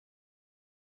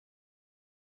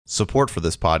Support for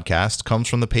this podcast comes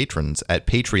from the patrons at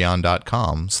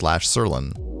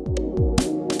patreon.com/Sirlin.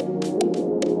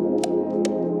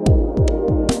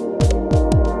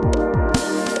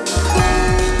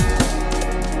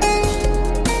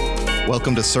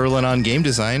 Welcome to Sirlin on Game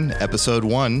Design, Episode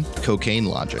 1, Cocaine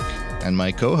Logic. And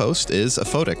my co-host is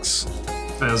Aphodix.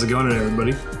 How's it going,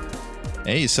 everybody?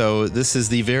 Hey, so this is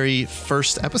the very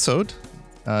first episode.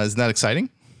 Isn't that exciting?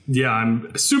 Yeah,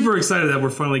 I'm super excited that we're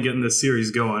finally getting this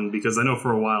series going because I know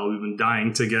for a while we've been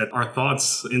dying to get our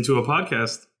thoughts into a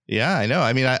podcast. Yeah, I know.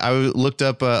 I mean, I looked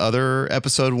up other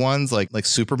episode ones, like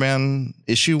Superman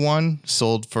issue 1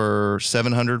 sold for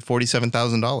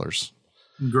 $747,000.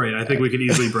 Great. I think we could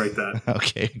easily break that.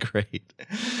 Okay, great.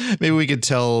 Maybe we could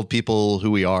tell people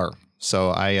who we are. So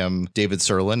I am David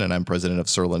Sirlin, and I'm president of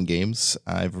Sirlin Games.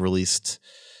 I've released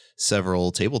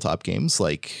several tabletop games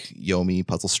like Yomi,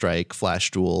 Puzzle Strike,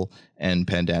 Flash Duel, and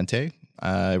Pandante.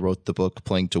 I wrote the book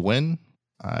Playing to Win.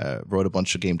 I wrote a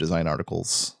bunch of game design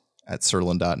articles at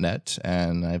Sirlin.net,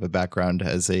 and I have a background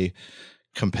as a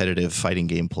competitive fighting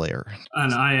game player.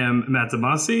 And I am Matt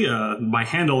Damasi. My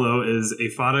handle, though, is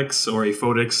Aphodix or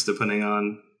Aphodix, depending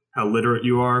on how literate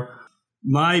you are.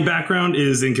 My background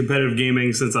is in competitive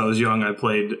gaming. Since I was young, I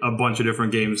played a bunch of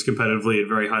different games competitively at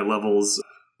very high levels.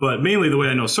 But mainly the way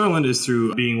I know Sirlin is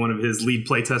through being one of his lead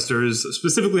playtesters,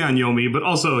 specifically on Yomi, but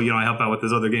also, I help out with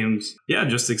his other games. Yeah,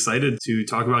 just excited to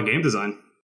talk about game design.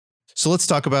 So let's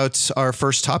talk about our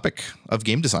first topic of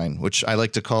game design, which I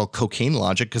like to call cocaine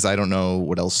logic because I don't know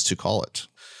what else to call it.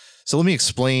 So let me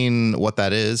explain what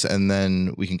that is, and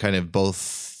then we can kind of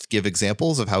both give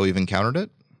examples of how we've encountered it.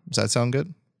 Does that sound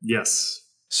good? Yes.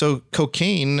 So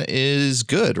cocaine is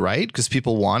good, right? Because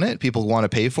people want it. People want to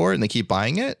pay for it and they keep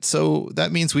buying it. So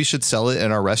that means we should sell it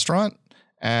in our restaurant.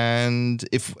 And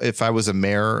if I was a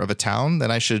mayor of a town,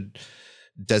 then I should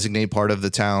designate part of the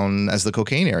town as the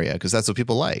cocaine area because that's what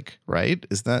people like, right?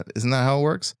 Isn't that how it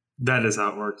works? That is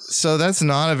how it works. So that's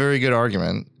not a very good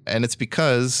argument. And it's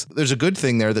because there's a good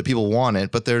thing there that people want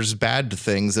it, but there's bad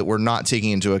things that we're not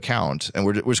taking into account. And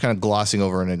we're just kind of glossing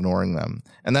over and ignoring them.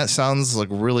 And that sounds like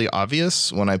really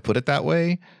obvious when I put it that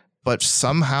way. But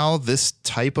somehow this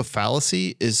type of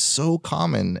fallacy is so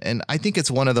common. And I think it's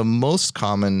one of the most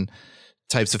common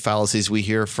types of fallacies we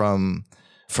hear from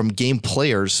game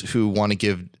players who want to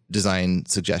give design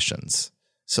suggestions.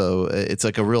 So it's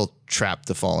like a real trap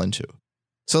to fall into.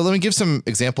 So let me give some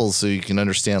examples so you can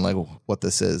understand like what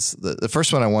this is. The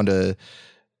first one I want to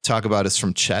talk about is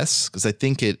from chess because I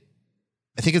think it's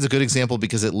a good example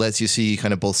because it lets you see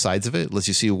kind of both sides of it. It lets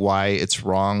you see why it's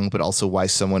wrong, but also why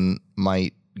someone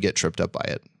might get tripped up by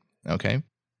it. Okay.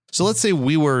 So let's say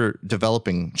we were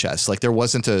developing chess, like there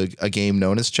wasn't a game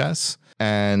known as chess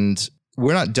and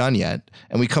we're not done yet.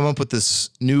 And we come up with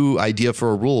this new idea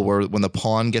for a rule where when the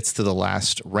pawn gets to the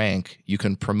last rank, you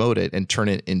can promote it and turn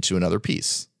it into another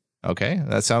piece. Okay.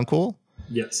 That sound cool?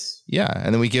 Yes. Yeah.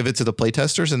 And then we give it to the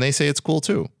playtesters and they say it's cool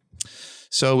too.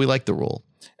 So we like the rule.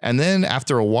 And then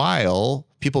after a while,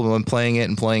 people have been playing it.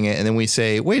 And then we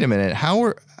say, wait a minute,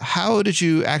 how did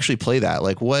you actually play that?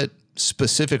 Like what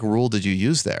specific rule did you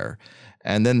use there?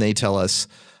 And then they tell us,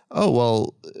 oh,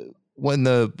 well, when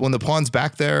the pawn's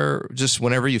back there, just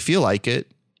whenever you feel like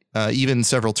it, even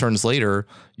several turns later,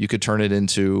 you could turn it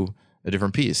into a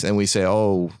different piece. And we say,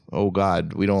 oh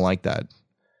God, we don't like that.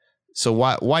 So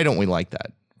why don't we like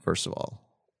that? First of all,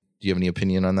 do you have any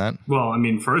opinion on that? Well,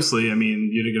 firstly, you're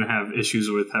going to have issues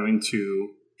with having to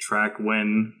track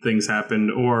when things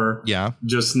happened or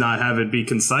just not have it be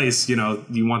concise.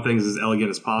 You want things as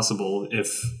elegant as possible.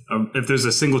 If there's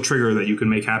a single trigger that you can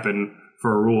make happen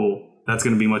for a rule, that's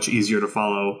going to be much easier to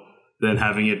follow than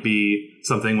having it be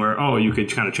something where, you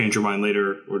could kind of change your mind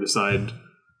later or decide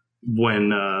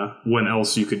when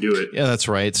else you could do it. Yeah, that's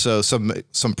right. So some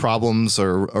problems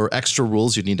or extra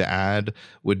rules you need to add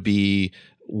would be,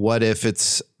 what if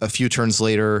it's a few turns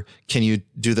later? Can you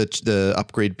do the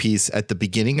upgrade piece at the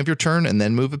beginning of your turn and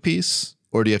then move a piece?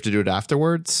 Or do you have to do it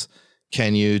afterwards?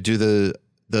 Can you do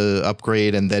the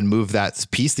upgrade and then move that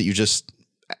piece that you just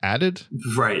added?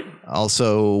 Right.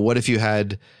 Also, what if you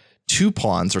had 2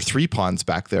 pawns or 3 pawns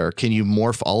back there? Can you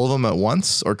morph all of them at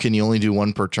once or can you only do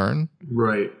 1 per turn?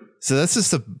 Right. So that's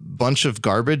just a bunch of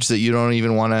garbage that you don't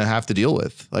even want to have to deal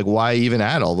with. Like, why even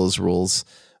add all those rules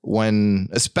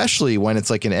especially when it's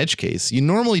like an edge case? You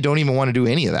normally don't even want to do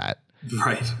any of that.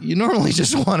 Right. You normally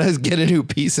just want to get a new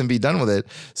piece and be done with it.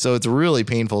 So it's really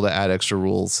painful to add extra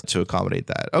rules to accommodate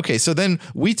that. Okay, so then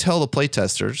we tell the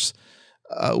playtesters,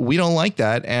 we don't like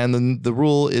that. And then the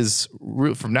rule is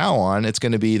from now on, it's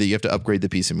going to be that you have to upgrade the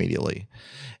piece immediately.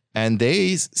 And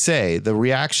they say the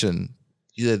reaction,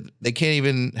 they can't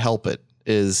even help it,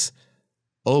 is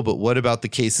oh, but what about the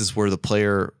cases where the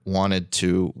player wanted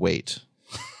to wait?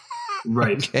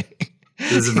 Right. Okay.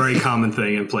 This is a very common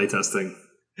thing in playtesting.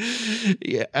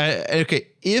 Yeah. Okay.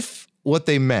 If what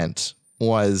they meant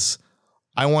was,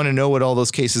 I want to know what all those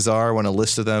cases are, I want a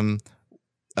list of them,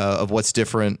 of what's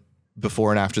different before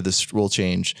and after this rule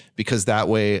change, because that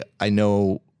way I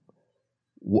know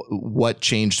what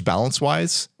changed balance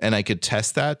wise, and I could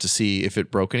test that to see if it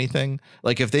broke anything.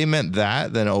 Like if they meant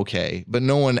that, then okay. But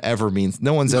no one's ever meant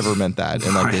that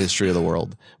in like the history of the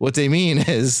world. What they mean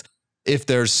is, if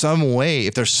there's some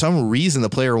reason the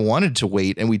player wanted to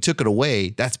wait and we took it away,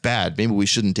 that's bad. Maybe we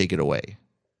shouldn't take it away.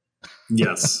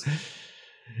 Yes.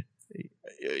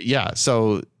 Yeah.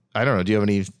 So I don't know. Do you have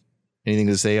anything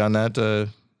to say on that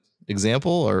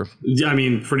example? Or yeah, I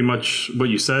mean, pretty much what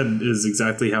you said is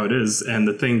exactly how it is. And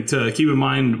the thing to keep in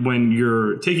mind when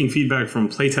you're taking feedback from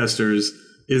playtesters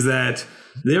is that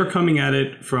they're coming at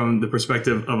it from the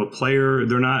perspective of a player.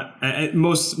 They're not,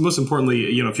 most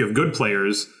importantly, if you have good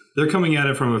players, they're coming at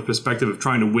it from a perspective of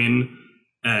trying to win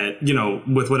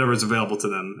with whatever's available to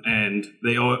them. And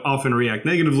they often react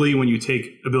negatively when you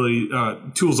take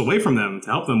tools away from them to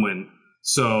help them win.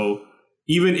 So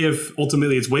even if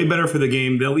ultimately it's way better for the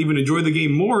game, they'll even enjoy the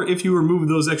game more if you remove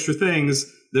those extra things.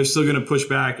 They're still going to push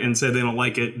back and say they don't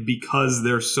like it because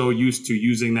they're so used to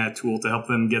using that tool to help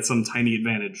them get some tiny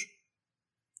advantage.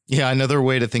 Yeah, another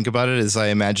way to think about it is I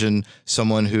imagine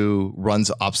someone who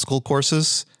runs obstacle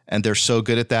courses, and they're so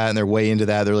good at that and they're way into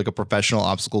that. They're like a professional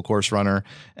obstacle course runner.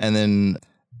 And then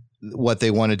what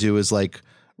they want to do is like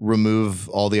remove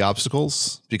all the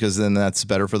obstacles because then that's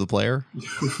better for the player.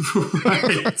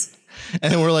 Right.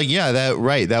 And then we're like, yeah,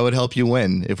 that would help you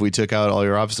win if we took out all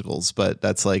your obstacles. But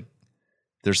that's like,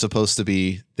 there's supposed to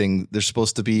be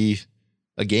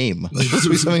a game. There's supposed to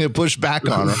be something to push back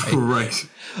on, right? Right.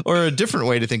 Or a different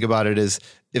way to think about it is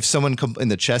if someone in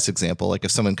the chess example, like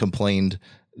if someone complained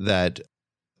that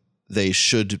they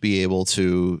should be able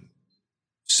to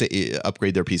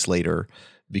upgrade their piece later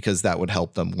because that would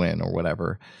help them win or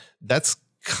whatever. That's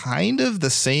kind of the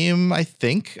same, I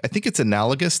think. I think it's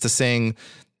analogous to saying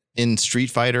in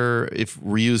Street Fighter, if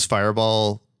Ryu's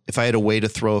fireball, if I had a way to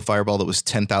throw a fireball that was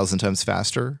 10,000 times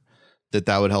faster,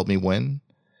 that would help me win.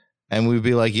 And we'd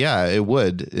be like, yeah, it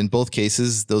would. In both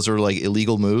cases, those are like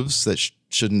illegal moves that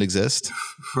shouldn't exist,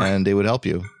 right. And they would help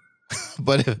you.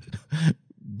 But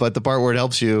the part where it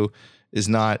helps you it's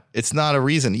not a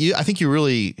reason. I think you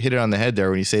really hit it on the head there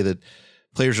when you say that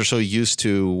players are so used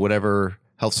to whatever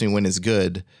helps me win is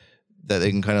good that they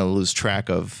can kind of lose track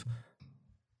of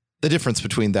the difference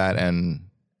between that and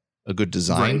a good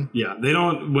design. Right. Yeah. They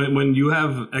don't, when you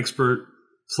have expert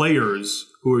players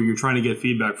who you're trying to get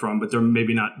feedback from, but they're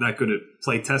maybe not that good at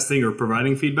play testing or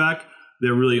providing feedback,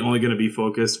 they're really only going to be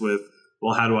focused with,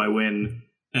 well, how do I win?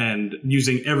 And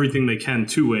using everything they can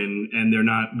to win, and they're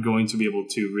not going to be able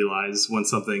to realize when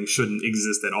something shouldn't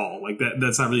exist at all. Like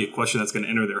that's not really a question that's going to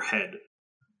enter their head.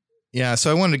 Yeah, so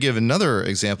I wanted to give another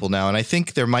example now, and I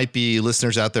think there might be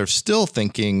listeners out there still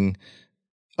thinking,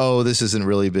 oh, this isn't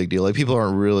really a big deal. Like people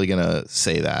aren't really going to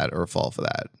say that or fall for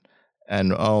that.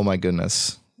 And oh my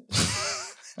goodness.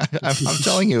 I'm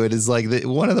telling you, it is like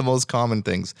one of the most common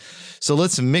things. So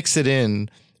let's mix it in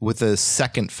with a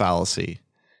second fallacy.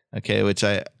 Okay, which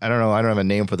I don't know. I don't have a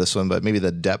name for this one, but maybe the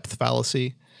depth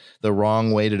fallacy, the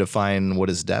wrong way to define what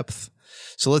is depth.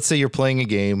 So let's say you're playing a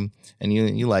game and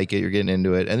you like it, you're getting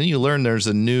into it, and then you learn there's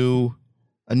a new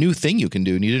thing you can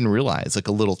do and you didn't realize, like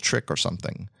a little trick or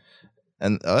something.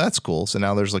 And that's cool. So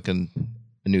now there's like a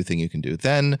new thing you can do.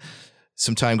 Then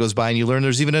some time goes by and you learn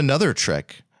there's even another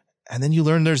trick. And then you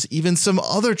learn there's even some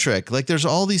other trick. Like there's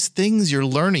all these things you're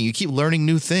learning. You keep learning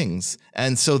new things.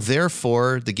 And so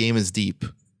therefore the game is deep.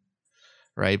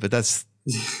 Right. But that's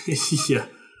yeah.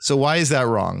 So why is that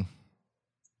wrong?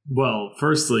 Well,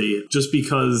 firstly, just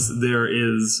because there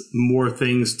is more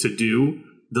things to do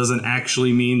doesn't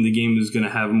actually mean the game is going to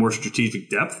have more strategic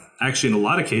depth. Actually, in a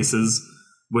lot of cases,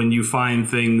 when you find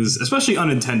things, especially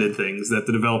unintended things that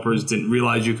the developers didn't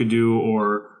realize you could do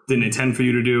or didn't intend for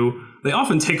you to do, they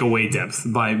often take away depth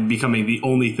by becoming the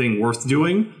only thing worth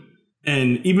doing.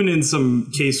 And even in some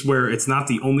case where it's not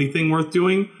the only thing worth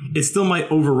doing, it still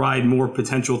might override more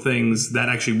potential things that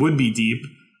actually would be deep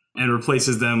and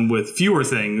replaces them with fewer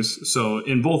things. So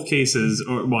in both cases,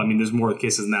 there's more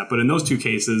cases than that, but in those two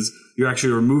cases, you're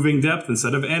actually removing depth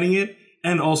instead of adding it.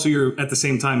 And also you're at the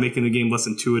same time making the game less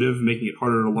intuitive, making it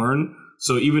harder to learn.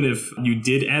 So even if you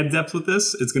did add depth with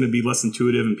this, it's going to be less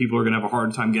intuitive and people are going to have a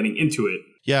hard time getting into it.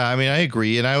 Yeah, I mean, I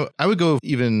agree. And I would go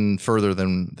even further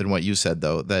than what you said,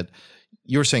 though, that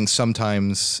you're saying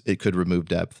sometimes it could remove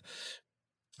depth.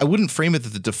 I wouldn't frame it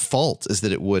that the default is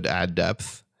that it would add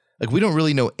depth. Like, we don't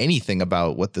really know anything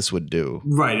about what this would do.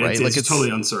 Right. It's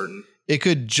totally uncertain. It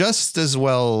could just as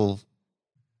well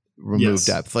remove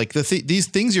depth. Like these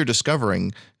things you're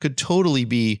discovering could totally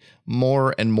be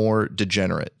more and more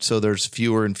degenerate. So there's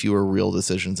fewer and fewer real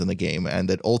decisions in the game. And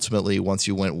that ultimately, once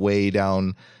you went way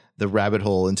down the rabbit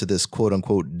hole into this quote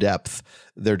unquote depth,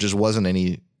 there just wasn't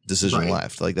any decision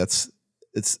left. Like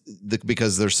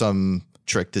because there's some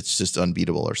trick that's just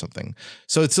unbeatable or something.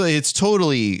 So it's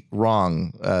totally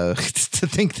wrong to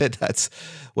think that that's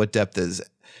what depth is.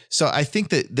 So I think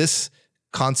that this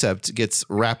concept gets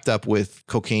wrapped up with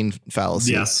cocaine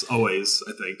fallacy. Yes, always,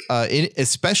 I think.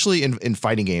 Especially in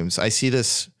fighting games. I see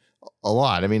this a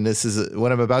lot. I mean, this is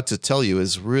what I'm about to tell you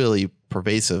is really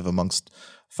pervasive amongst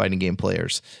fighting game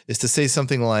players, is to say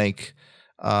something like,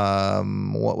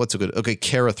 what's a good,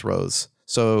 Kara throws.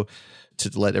 So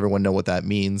to let everyone know what that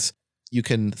means, you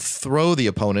can throw the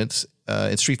opponent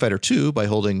in Street Fighter 2 by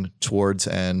holding towards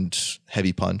and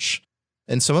heavy punch.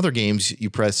 In some other games, you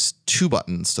press 2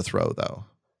 buttons to throw, though.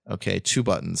 Okay, 2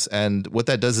 buttons. And what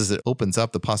that does is it opens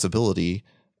up the possibility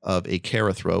of a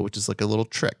Kara throw, which is like a little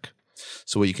trick.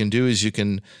 So what you can do is you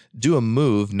can do a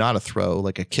move, not a throw,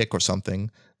 like a kick or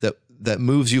something, that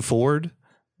moves you forward.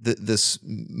 This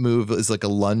move is like a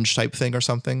lunge type thing or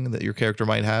something that your character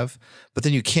might have. But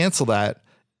then you cancel that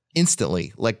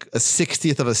instantly, like a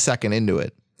 60th of a second into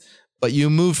it. But you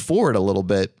move forward a little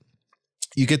bit.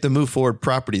 You get the move forward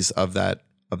properties of that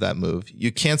move.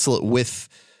 You cancel it with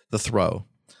the throw.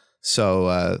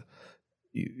 So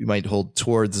you might hold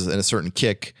towards in a certain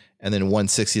kick, and then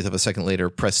 1/60th of a second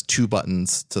later, press 2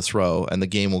 buttons to throw, and the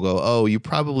game will go, oh, you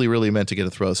probably really meant to get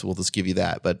a throw, so we'll just give you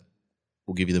that, but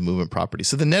we'll give you the movement property.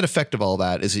 So the net effect of all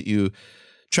that is that you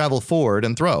travel forward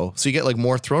and throw. So you get like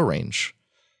more throw range.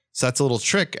 So that's a little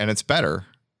trick, and it's better,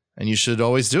 and you should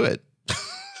always do it.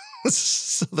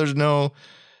 So there's no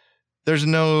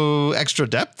extra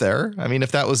depth there. I mean,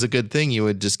 if that was a good thing, you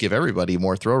would just give everybody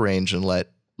more throw range and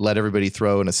let everybody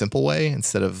throw in a simple way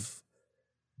instead of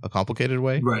a complicated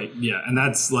way. Right. Yeah. And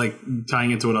that's like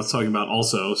tying into what I was talking about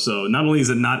also. So not only is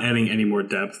it not adding any more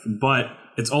depth, but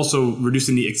it's also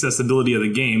reducing the accessibility of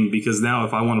the game, because now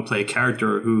if I want to play a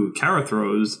character who Kara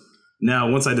throws,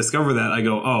 now once I discover that, I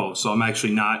go, oh, so I'm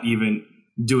actually not even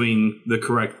doing the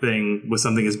correct thing with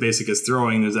something as basic as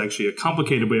throwing. There's actually a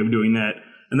complicated way of doing that.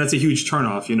 And that's a huge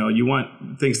turnoff. You know, you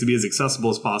want things to be as accessible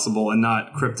as possible and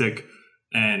not cryptic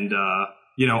and,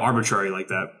 arbitrary like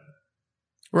that.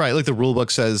 Right. Like the rule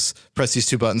book says, press these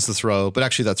 2 buttons to throw, but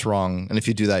actually that's wrong. And if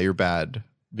you do that, you're bad,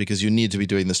 because you need to be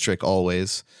doing this trick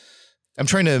always. I'm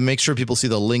trying to make sure people see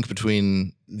the link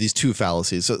between these 2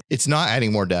 fallacies. So it's not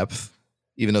adding more depth,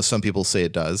 even though some people say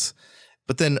it does.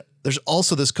 But then there's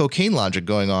also this cocaine logic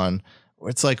going on where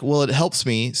it's like, well, it helps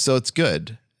me, so it's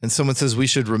good. And someone says we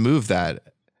should remove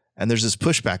that. And there's this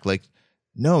pushback like,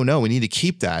 no, we need to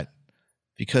keep that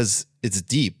because it's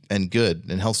deep and good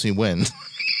and helps me win.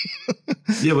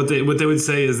 Yeah, what they would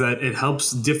say is that it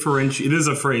helps differentiate. It is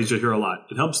a phrase you hear a lot.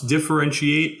 It helps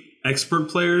differentiate expert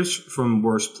players from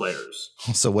worse players.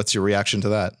 So what's your reaction to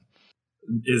that?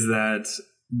 Is that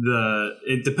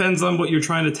it depends on what you're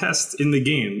trying to test in the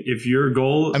game. If your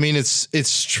goal, I mean,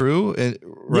 it's true,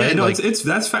 right? Yeah, no, it's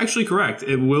that's factually correct.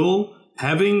 It will,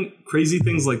 having crazy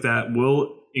things like that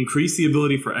will increase the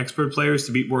ability for expert players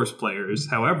to beat worse players.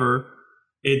 However,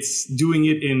 it's doing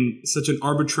it in such an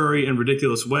arbitrary and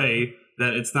ridiculous way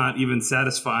that it's not even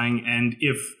satisfying. And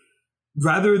if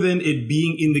rather than it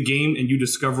being in the game and you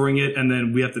discovering it and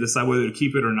then we have to decide whether to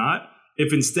keep it or not,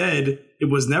 if instead it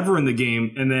was never in the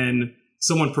game and then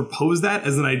someone proposed that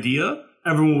as an idea,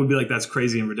 everyone would be like, that's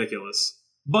crazy and ridiculous.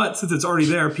 But since it's already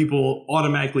there, people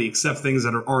automatically accept things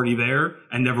that are already there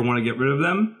and never want to get rid of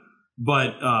them.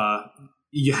 But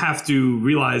you have to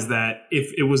realize that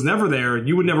if it was never there,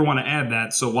 you would never want to add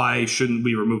that. So why shouldn't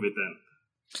we remove it then?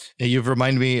 Yeah, you've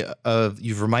reminded me of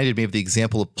the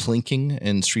example of plinking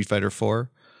in Street Fighter 4.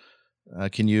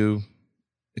 Can you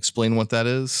explain what that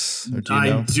is? Or do you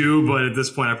know? I do, but at this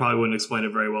point, I probably wouldn't explain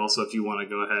it very well. So if you want to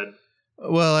go ahead.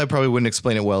 Well, I probably wouldn't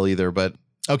explain it well either, but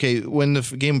okay. When the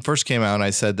game first came out,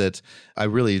 I said that I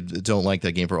really don't like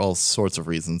that game for all sorts of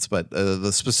reasons, but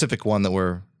the specific one that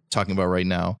we're talking about right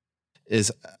now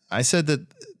is I said that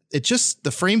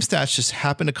the frame stats just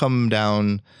happen to come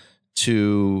down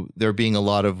to there being a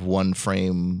lot of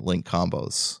 1-frame link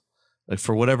combos. Like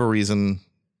for whatever reason,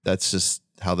 that's just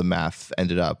how the math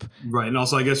ended up. Right. And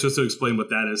also, I guess just to explain what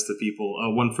that is to people, a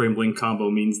 1-frame link combo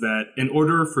means that in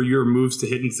order for your moves to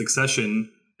hit in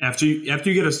succession, after you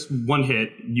get one hit,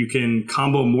 you can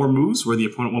combo more moves where the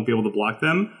opponent won't be able to block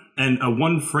them. And a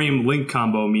 1-frame link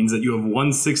combo means that you have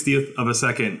 1/60th of a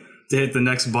second to hit the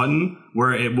next button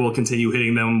where it will continue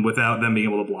hitting them without them being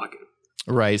able to block it.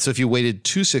 Right. So if you waited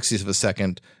 2/60ths of a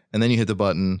second and then you hit the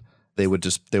button, they would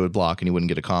block and you wouldn't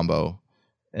get a combo.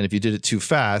 And if you did it too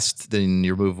fast, then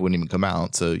your move wouldn't even come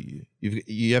out. So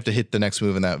you have to hit the next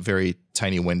move in that very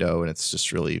tiny window, and it's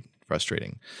just really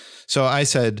frustrating. So I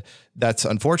said, that's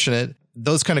unfortunate.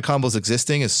 Those kind of combos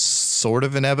existing is sort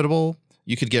of inevitable.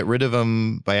 You could get rid of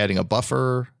them by adding a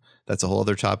buffer. That's a whole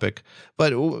other topic.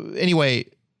 But anyway,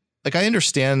 like I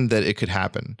understand that it could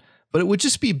happen, but it would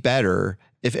just be better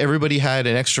if everybody had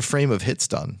an extra frame of hit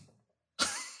stun.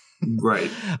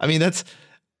 Right. I mean, that's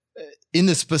in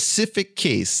the specific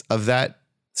case of that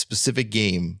specific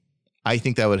game. I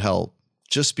think that would help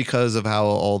just because of how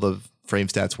all the frame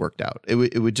stats worked out.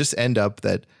 It would just end up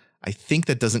that I think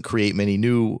that doesn't create many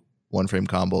new one frame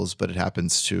combos, but it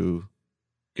happens to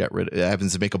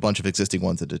make a bunch of existing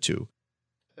ones into two.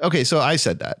 Okay, so I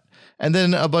said that. And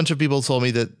then a bunch of people told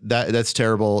me that's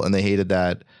terrible and they hated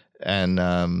that.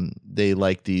 And they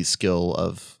like the skill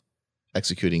of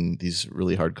executing these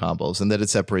really hard combos and that it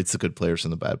separates the good players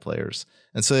from the bad players.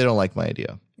 And so they don't like my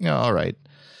idea. Yeah, all right.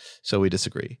 So we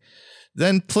disagree.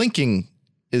 Then plinking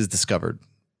is discovered.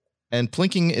 And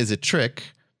plinking is a trick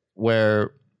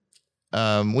where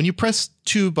when you press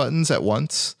two buttons at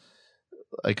once,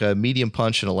 like a medium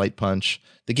punch and a light punch,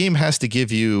 the game has to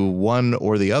give you one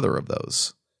or the other of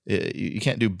those. You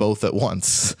can't do both at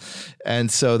once.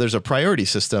 And so there's a priority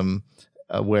system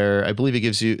where I believe it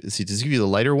gives you, does it give you the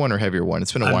lighter one or heavier one?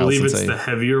 It's been a while since I believe it's the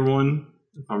heavier one,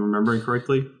 if I'm remembering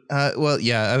correctly. Well,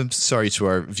 yeah, I'm sorry to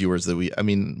our viewers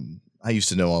I used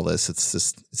to know all this.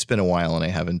 It's been a while and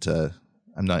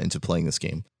I'm not into playing this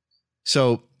game.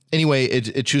 So anyway,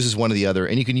 it chooses one or the other.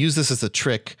 And you can use this as a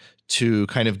trick to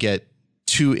kind of get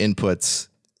two inputs,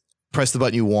 press the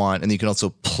button you want, and you can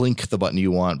also plink the button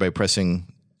you want by pressing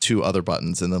two other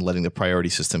buttons and then letting the priority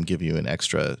system give you an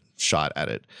extra shot at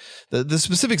it. The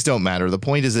specifics don't matter. The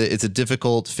point is that it's a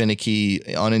difficult, finicky,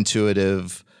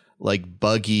 unintuitive, like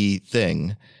buggy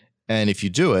thing. And if you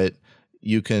do it,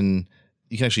 you can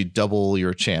actually double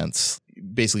your chance,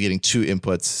 basically getting two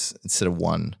inputs instead of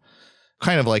one,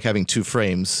 kind of like having two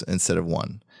frames instead of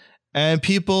one. And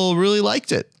people really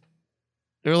liked it.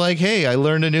 They're like, hey, I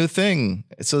learned a new thing.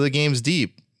 So the game's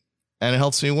deep and it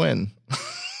helps me win.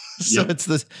 So yep.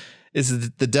 It's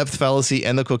the depth fallacy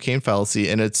and the cocaine fallacy.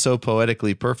 And it's so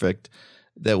poetically perfect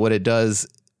that what it does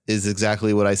is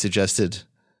exactly what I suggested.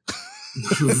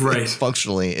 Right.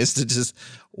 Functionally is to just,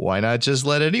 why not just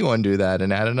let anyone do that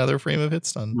and add another frame of hit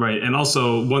stun? Right. And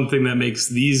also one thing that makes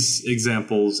these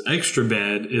examples extra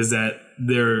bad is that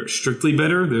they're strictly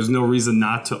better. There's no reason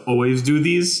not to always do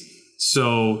these.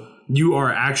 So you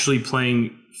are actually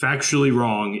playing factually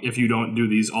wrong if you don't do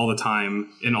these all the time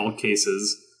in all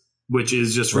cases, which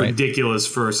is just ridiculous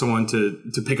for someone to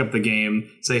pick up the game,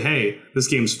 say, hey, this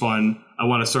game's fun, I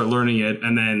want to start learning it.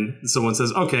 And then someone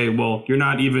says, okay, well, you're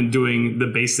not even doing the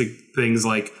basic things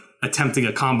like attempting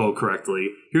a combo correctly.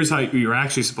 Here's how you're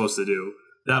actually supposed to do.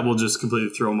 That will just completely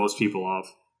throw most people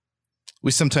off.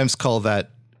 We sometimes call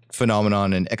that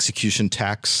phenomenon an execution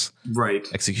tax. Right.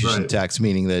 Execution tax,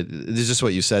 meaning that it's just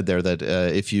what you said there, that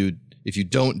if you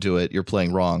don't do it, you're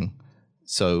playing wrong.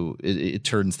 So it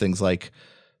turns things like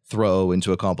throw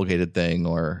into a complicated thing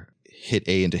or hit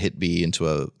A into hit B into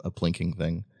a plinking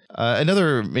thing.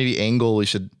 Another maybe angle we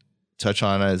should touch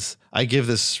on is I give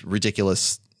this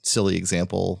ridiculous, silly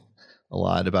example a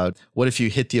lot about what if you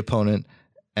hit the opponent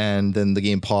and then the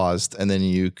game paused and then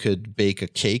you could bake a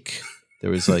cake. There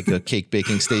was like a cake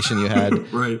baking station you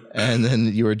had. Right. And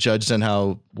then you were judged on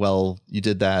how well you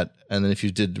did that. And then if you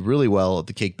did really well at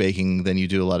the cake baking, then you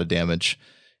do a lot of damage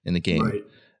in the game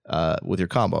with your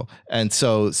combo. And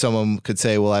so someone could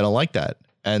say, well, I don't like that.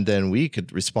 And then we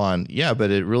could respond, yeah,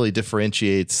 but it really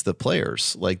differentiates the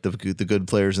players. Like the good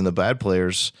players and the bad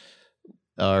players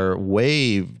are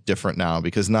way different now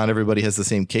because not everybody has the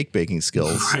same cake baking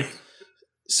skills. Right.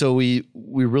 So we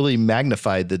really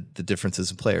magnified the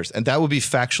differences in players, and that would be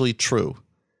factually true,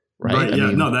 right?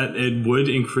 That it would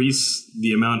increase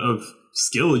the amount of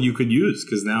skill you could use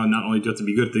because now not only do you have to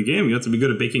be good at the game, you have to be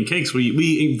good at baking cakes.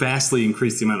 We vastly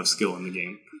increase the amount of skill in the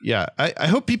game. Yeah, I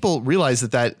hope people realize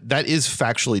that is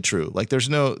factually true. Like that's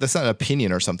not an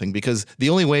opinion or something, because the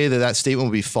only way that statement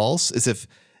would be false is if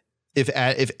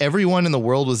everyone in the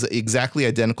world was exactly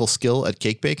identical skill at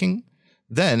cake baking.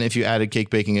 Then if you added cake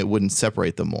baking, it wouldn't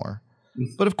separate them more.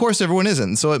 But of course, everyone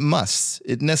isn't. So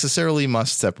it necessarily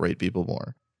must separate people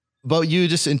more. But you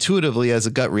just intuitively, as a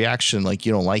gut reaction, like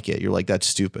you don't like it. You're like, that's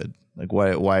stupid. Like,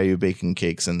 why are you baking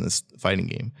cakes in this fighting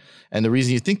game? And the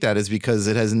reason you think that is because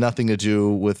it has nothing to do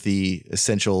with the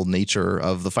essential nature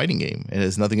of the fighting game. It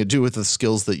has nothing to do with the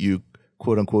skills that you,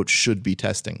 quote unquote, should be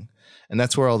testing. And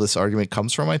that's where all this argument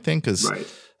comes from, I think, because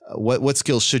what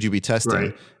skills should you be testing?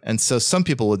 Right. And so some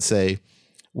people would say,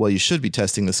 well, you should be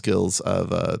testing the skills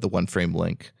of the one frame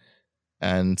link.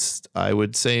 And I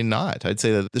would say not. I'd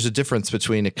say that there's a difference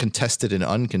between a contested and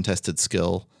uncontested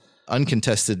skill.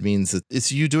 Uncontested means that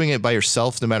it's you doing it by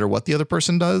yourself no matter what the other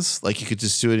person does. Like you could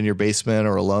just do it in your basement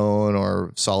or alone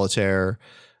or solitaire.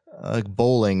 Like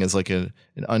bowling is like an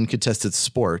uncontested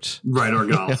sport. Right, or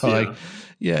golf.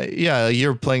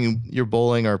 You're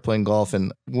bowling or playing golf,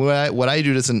 and what I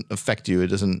do doesn't affect you. It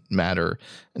doesn't matter.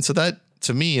 And so that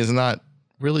to me is not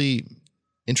really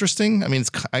interesting. I mean,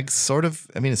 it's sort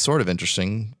of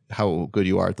interesting how good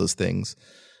you are at those things.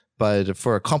 But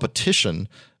for a competition,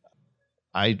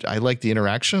 I like the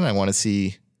interaction. I want to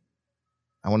see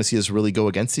us really go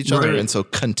against each other. And so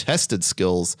contested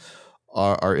skills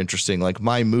are interesting. Like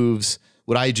my moves,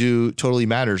 what I do totally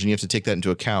matters, and you have to take that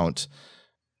into account.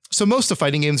 So most of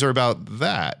fighting games are about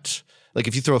that. Like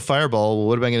if you throw a fireball, well,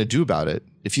 what am I going to do about it?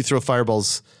 If you throw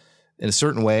fireballs in a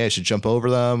certain way, I should jump over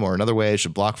them, or another way I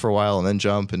should block for a while and then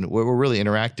jump. And we're really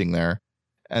interacting there.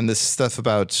 And this stuff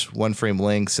about one frame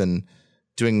links and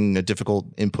doing a difficult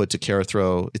input to Kara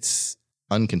throw, it's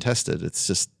uncontested. It's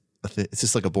just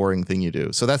like a boring thing you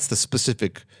do. So that's the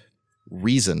specific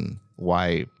reason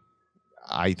why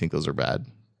I think those are bad.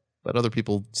 But other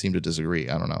people seem to disagree.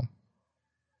 I don't know.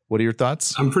 What are your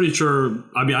thoughts? I'm pretty sure,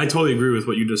 I totally agree with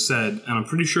what you just said. And I'm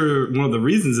pretty sure one of the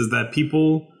reasons is that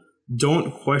people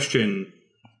don't question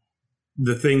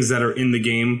the things that are in the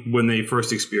game when they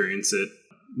first experience it.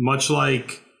 Much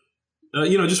like,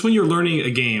 just when you're learning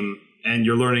a game and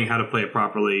you're learning how to play it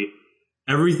properly,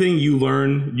 everything you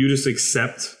learn, you just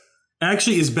accept,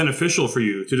 actually is beneficial for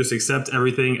you to just accept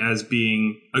everything as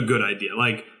being a good idea.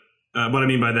 Like, what I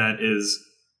mean by that is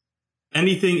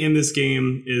anything in this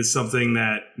game is something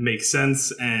that makes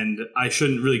sense, and I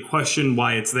shouldn't really question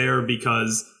why it's there,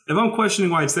 because if I'm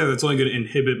questioning why it's there, that's only going to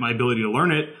inhibit my ability to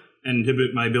learn it and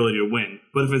inhibit my ability to win.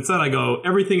 But if instead I go,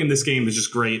 everything in this game is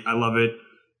just great, I love it,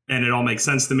 and it all makes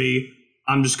sense to me,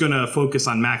 I'm just going to focus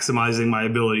on maximizing my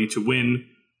ability to win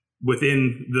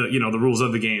within the rules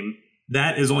of the game.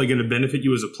 That is only going to benefit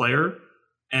you as a player.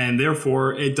 And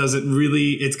therefore,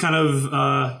 it's kind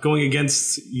of going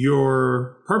against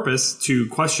your purpose to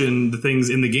question the things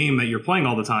in the game that you're playing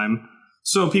all the time.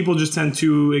 So people just tend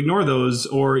to ignore those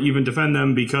or even defend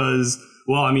them because,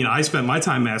 I spent my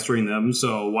time mastering them,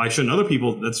 so why shouldn't other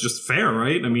people? That's just fair,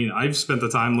 right? I mean, I've spent the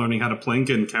time learning how to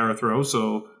plink and Kara throw,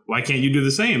 so why can't you do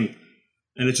the same?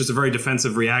 And it's just a very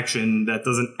defensive reaction that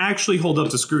doesn't actually hold up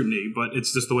to scrutiny, but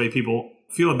it's just the way people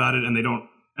feel about it, and they don't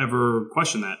ever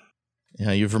question that.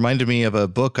 Yeah, you've reminded me of a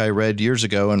book I read years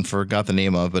ago and forgot the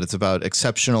name of, but it's about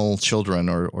exceptional children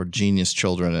or genius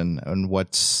children and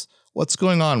what's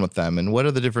going on with them and what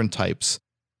are the different types.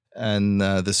 And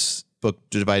this book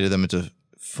divided them into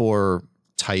 4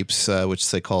 types, which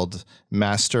they called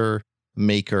master,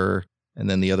 maker, and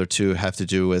then the other 2 have to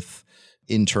do with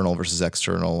internal versus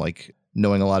external, like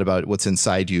knowing a lot about what's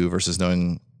inside you versus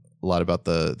knowing a lot about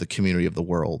the community of the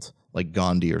world, like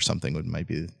Gandhi or something might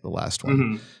be the last one.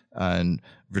 Mm-hmm. And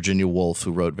Virginia Woolf,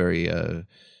 who wrote very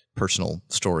personal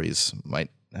stories, might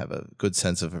have a good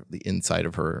sense of the inside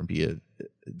of her and be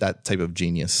that type of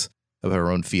genius of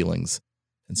her own feelings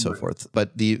and so forth.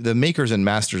 But the makers and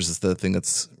masters is the thing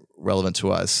that's relevant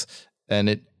to us. And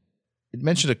it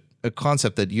mentioned a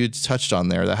concept that you touched on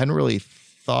there that I hadn't really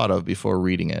thought of before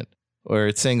reading it, where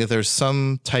it's saying that there's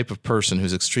some type of person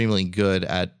who's extremely good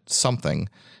at something,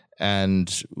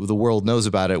 and the world knows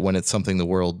about it when it's something the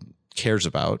world cares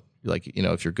about. Like,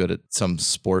 if you're good at some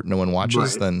sport no one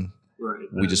watches, then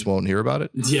we just won't hear about it.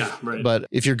 Yeah, right. But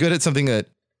if you're good at something that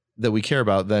we care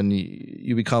about, then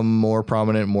you become more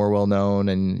prominent, more well known,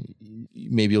 and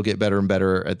maybe you'll get better and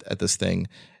better at this thing.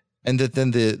 And that then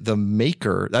the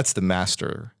maker, that's the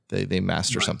master. They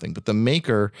master something, but the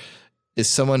maker is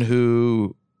someone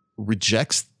who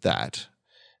rejects that,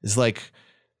 is like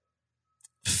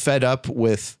fed up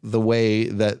with the way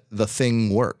that the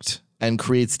thing worked and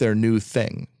creates their new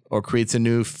thing or creates a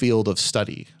new field of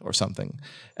study or something.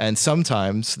 And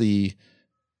sometimes the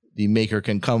maker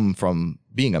can come from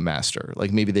being a master.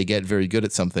 Like maybe they get very good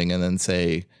at something and then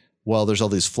say, well, there's all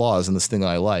these flaws in this thing that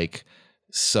I like,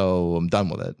 so I'm done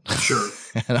with it. Sure.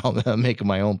 And I'll make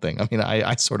my own thing. I mean,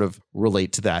 I sort of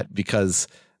relate to that because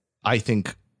I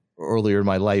think earlier in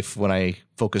my life when I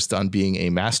focused on being a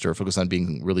master, focused on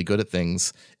being really good at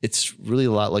things, it's really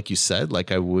a lot like you said.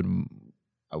 Like I would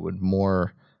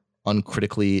more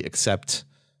uncritically accept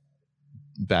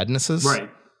badnesses. Right.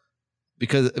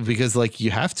 Because like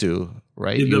you have to,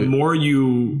 right? The more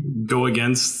you go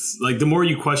against, like the more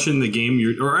you question the game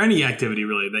or any activity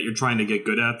really that you're trying to get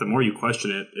good at, the more you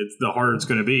question it, the harder it's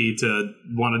going to be to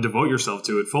want to devote yourself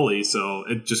to it fully. So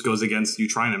it just goes against you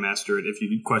trying to master it if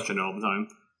you question it all the time.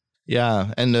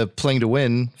 Yeah. And the playing to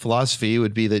win philosophy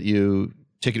would be that you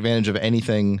take advantage of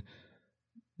anything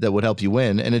that would help you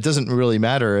win. And it doesn't really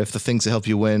matter if the things that help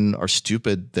you win are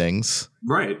stupid things.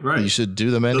 Right. You should do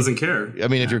them anyway. Doesn't care. I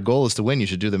mean, if your goal is to win, you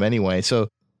should do them anyway. So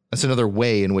that's another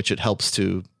way in which it helps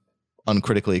to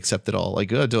uncritically accept it all.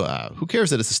 Like, who cares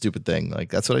that it's a stupid thing?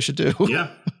 Like, that's what I should do. Yeah.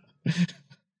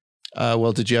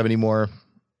 Well, did you have any more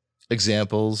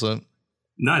examples? No,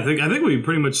 I think we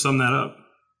pretty much summed that up.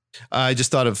 I just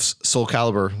thought of Soul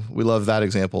Calibur. We love that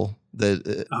example.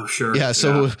 Oh, sure. Yeah.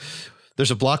 So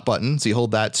there's a block button. So you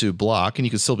hold that to block and you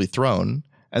can still be thrown.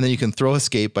 And then you can throw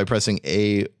escape by pressing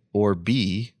A or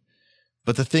B.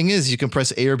 But the thing is, you can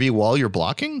press A or B while you're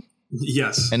blocking.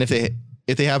 Yes. And if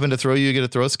they happen to throw you, you get a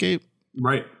throw escape.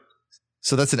 Right.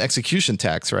 So that's an execution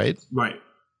tax, right? Right.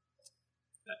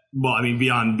 Well, I mean,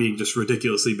 beyond being just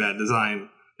ridiculously bad design,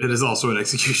 it is also an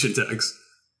execution tax.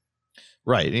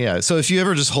 Right. Yeah. So if you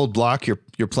ever just hold block,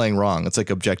 you're playing wrong. It's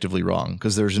like objectively wrong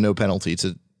because there's no penalty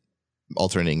to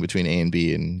alternating between A and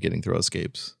B and getting throw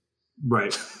escapes.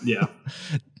 Right. Yeah.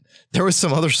 There was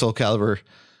some other Soul Calibur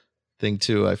thing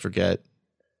too. I forget.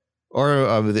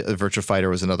 Or the Virtua Fighter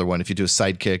was another one. If you do a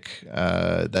sidekick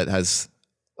that has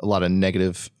a lot of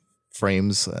negative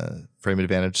frame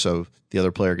advantage, so the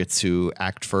other player gets to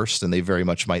act first, and they very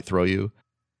much might throw you.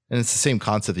 And it's the same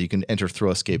concept that you can enter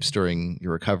throw escapes during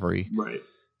your recovery. Right.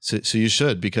 So you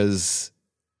should, because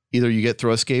either you get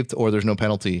throw escaped or there's no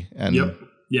penalty. And yep.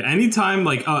 Yeah, anytime,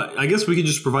 like, I guess we could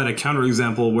just provide a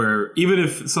counterexample where even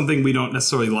if something we don't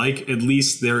necessarily like, at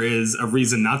least there is a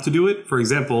reason not to do it. For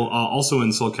example, also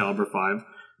in Soul Calibur 5,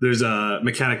 there's a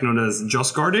mechanic known as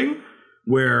just guarding,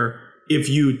 where if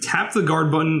you tap the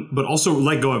guard button, but also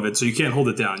let go of it, so you can't hold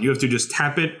it down, you have to just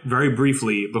tap it very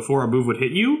briefly before a move would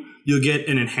hit you, you'll get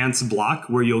an enhanced block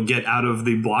where you'll get out of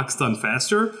the block stun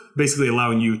faster, basically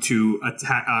allowing you to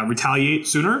retaliate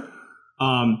sooner.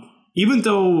 Even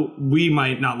though we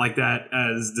might not like that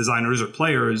as designers or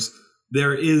players,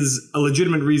 there is a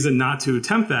legitimate reason not to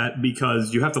attempt that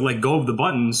because you have to let go of the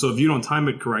button. So if you don't time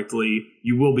it correctly,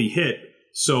 you will be hit.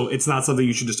 So it's not something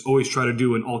you should just always try to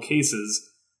do in all cases.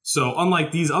 So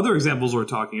unlike these other examples we're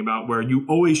talking about where you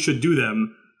always should do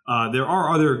them, there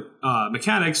are other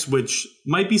mechanics which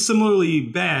might be similarly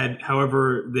bad.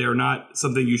 However, they're not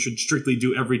something you should strictly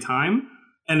do every time.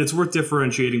 And it's worth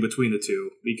differentiating between the two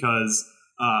because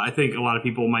I think a lot of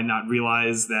people might not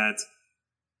realize that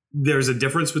there's a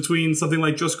difference between something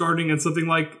like just guarding and something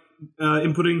like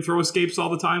inputting throw escapes all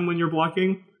the time when you're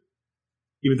blocking,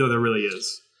 even though there really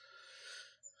is.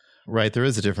 Right, there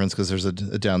is a difference because there's a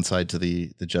downside to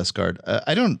the just guard.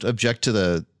 I don't object to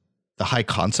the high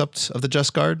concept of the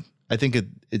just guard. I think it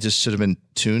just should have been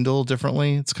tuned a little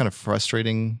differently. It's kind of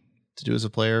frustrating to do as a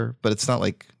player, but it's not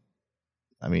like,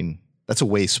 I mean, that's a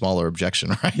way smaller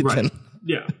objection, right? Right.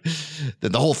 Yeah.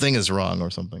 That the whole thing is wrong or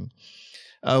something.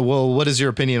 Well, what is your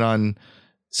opinion on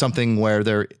something where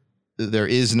there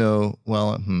is no,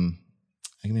 well, I mean,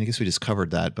 I guess we just covered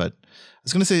that, but I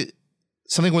was going to say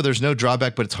something where there's no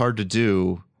drawback, but it's hard to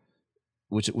do,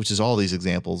 which is all these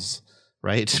examples,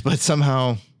 right? But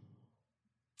somehow,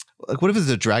 like, what if it's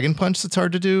a dragon punch that's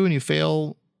hard to do and you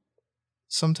fail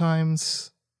sometimes?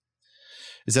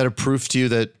 Is that a proof to you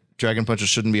that dragon punches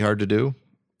shouldn't be hard to do?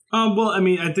 Well, I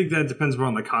mean, I think that depends more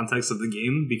on the context of the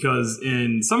game, because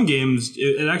in some games,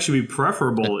 it'd actually be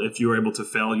preferable if you were able to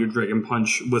fail your dragon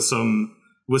punch with some,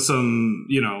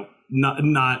 not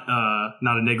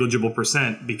a negligible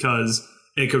percent, because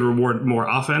it could reward more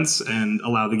offense and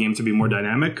allow the game to be more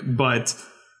dynamic. But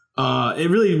it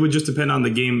really would just depend on the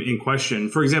game in question.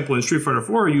 For example, in Street Fighter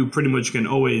 4, you pretty much can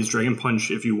always dragon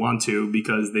punch if you want to,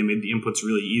 because they made the inputs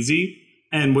really easy.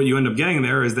 And what you end up getting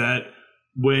there is that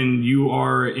when you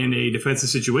are in a defensive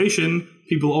situation,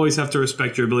 people always have to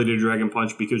respect your ability to dragon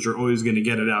punch because you're always going to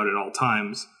get it out at all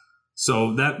times.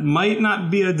 So that might not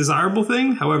be a desirable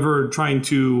thing. However, trying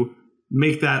to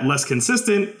make that less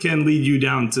consistent can lead you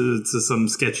down to some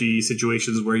sketchy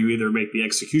situations where you either make the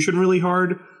execution really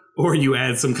hard or you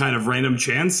add some kind of random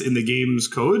chance in the game's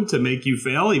code to make you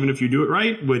fail, even if you do it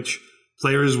right, which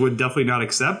players would definitely not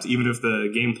accept, even if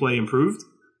the gameplay improved.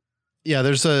 Yeah,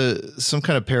 there's some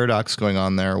kind of paradox going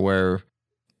on there where,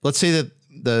 let's say that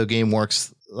the game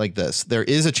works like this. There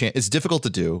is a chance, it's difficult to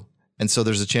do, and so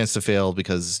there's a chance to fail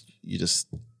because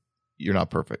you're not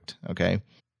perfect, okay?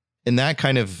 in that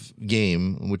kind of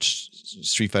game, which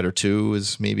Street Fighter 2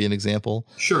 is maybe an example.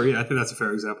 Sure, yeah, I think that's a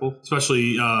fair example.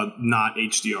 Especially not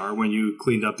HDR when you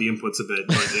cleaned up the inputs a bit.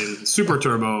 But in Super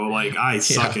Turbo, like I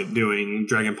suck at doing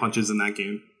dragon punches in that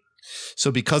game.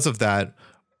 So because of that,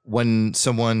 when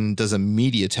someone does a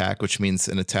melee attack, which means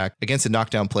an attack against a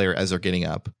knockdown player as they're getting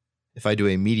up, if I do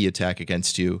a melee attack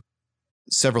against you,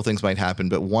 several things might happen.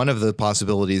 But one of the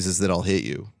possibilities is that I'll hit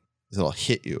you.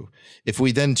 If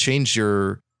we then change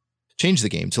the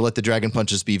game to let the dragon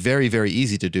punches be very, very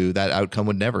easy to do, that outcome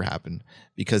would never happen,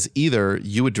 because either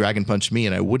you would dragon punch me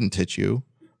and I wouldn't hit you,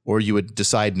 or you would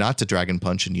decide not to dragon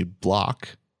punch and you'd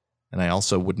block and I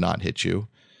also would not hit you.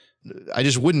 I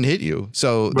just wouldn't hit you.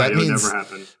 So that means, never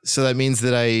happen. So that means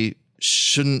that I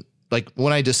shouldn't, like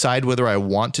when I decide whether I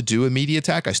want to do a melee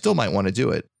attack, I still might want to do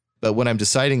it. But when I'm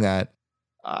deciding that,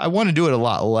 I want to do it a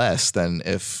lot less than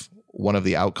if one of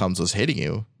the outcomes was hitting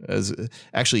you. As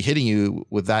actually hitting you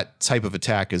with that type of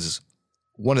attack is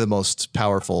one of the most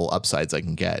powerful upsides I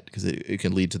can get, because it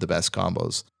can lead to the best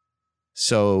combos.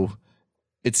 So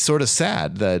it's sort of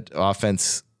sad that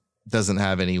offense doesn't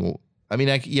have any. I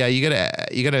mean, you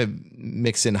gotta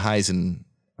mix in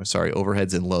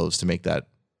overheads and lows to make that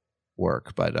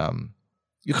work. But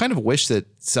you kind of wish that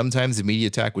sometimes the melee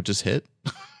attack would just hit,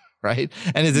 right?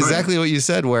 And it's exactly what you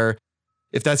said, where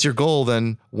if that's your goal,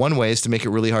 then one way is to make it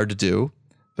really hard to do.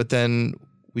 But then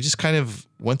we just kind of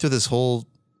went through this whole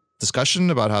discussion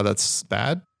about how that's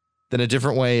bad. Then a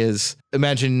different way is,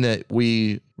 imagine that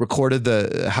we recorded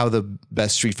how the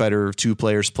best Street Fighter 2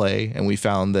 players play, and we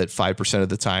found that 5% of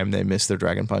the time they miss their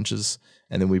dragon punches.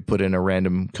 And then we put in a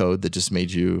random code that just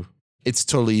made it's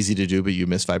totally easy to do, but you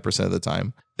miss 5% of the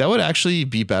time. That would actually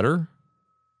be better,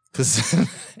 because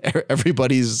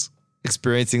everybody's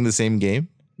experiencing the same game.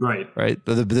 Right.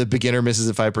 The beginner misses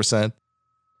at 5%.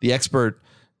 The expert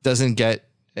doesn't get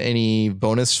any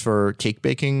bonus for cake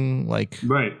baking.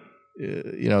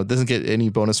 Doesn't get any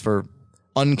bonus for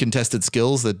uncontested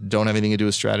skills that don't have anything to do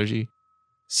with strategy.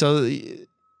 So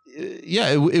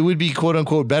it would be quote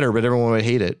unquote better, but everyone would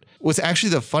hate it. What's actually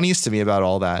the funniest to me about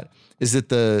all that is that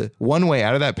the one way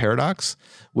out of that paradox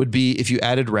would be if you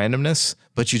added randomness,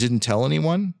 but you didn't tell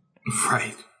anyone.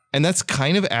 Right. And that's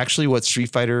kind of actually what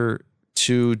Street Fighter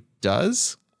 2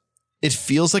 does. It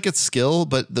feels like it's skill,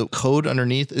 but the code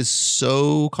underneath is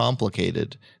so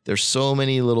complicated. There's so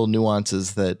many little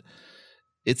nuances that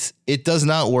it does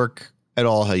not work at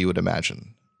all how you would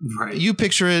imagine. Right. You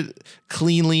picture it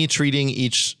cleanly treating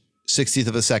each 60th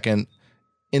of a second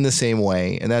in the same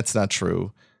way, and that's not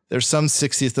true. There's some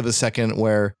 60th of a second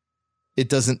where it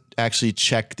doesn't actually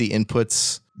check the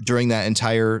inputs during that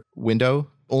entire window.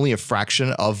 Only a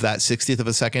fraction of that 60th of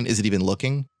a second is it even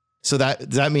looking. So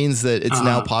that means that it's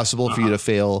now possible for you to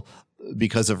fail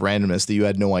because of randomness that you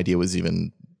had no idea was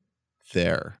even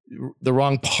there. The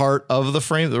wrong part of the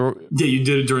frame. You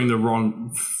did it during the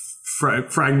wrong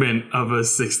fragment of a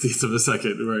 60th of a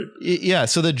second, right? Yeah.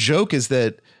 So the joke is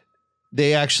that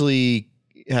they actually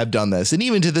have done this. And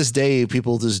even to this day,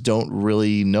 people just don't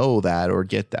really know that or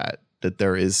get that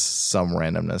there is some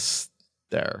randomness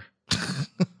there.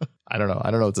 I don't know. I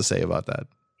don't know what to say about that.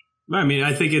 I mean,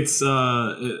 I think it's,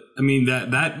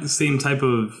 that same type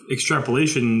of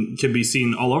extrapolation can be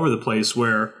seen all over the place,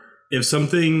 where if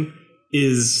something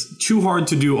is too hard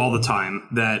to do all the time,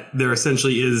 that there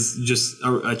essentially is just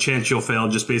a chance you'll fail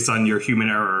just based on your human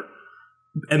error.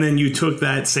 And then you took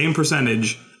that same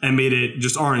percentage and made it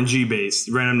just RNG based,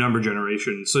 random number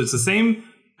generation. So it's the same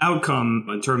outcome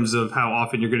in terms of how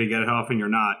often you're going to get it, how often you're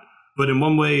not. But in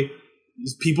one way,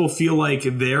 people feel like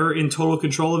they're in total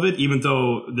control of it, even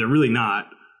though they're really not.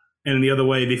 And in the other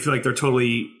way, they feel like it's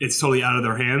totally out of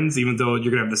their hands, even though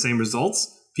you're going to have the same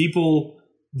results. People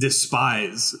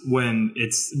despise when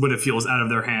it feels out of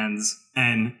their hands,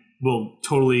 and will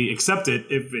totally accept it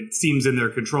if it seems in their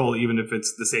control, even if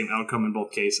it's the same outcome in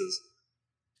both cases.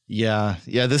 Yeah.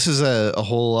 This is a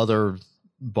whole other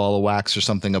ball of wax or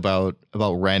something about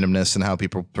randomness and how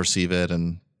people perceive it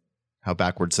and how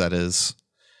backwards that is.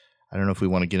 I don't know if we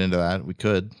want to get into that. We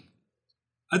could.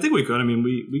 I think we could. I mean,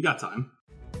 we got time.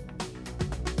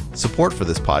 Support for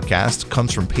this podcast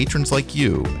comes from patrons like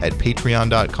you at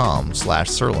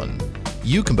patreon.com/Sirlin.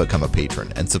 You can become a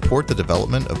patron and support the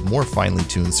development of more finely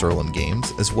tuned Sirlin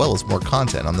games, as well as more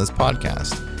content on this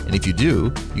podcast. And if you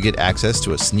do, you get access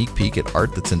to a sneak peek at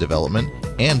art that's in development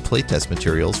and playtest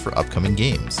materials for upcoming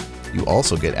games. You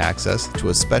also get access to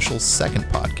a special second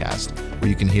podcast where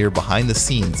you can hear behind the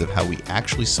scenes of how we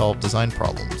actually solve design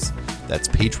problems. That's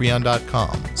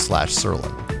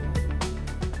patreon.com/Sirlin.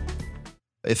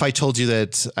 If I told you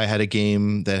that I had a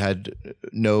game that had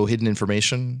no hidden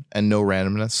information and no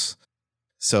randomness,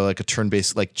 So like a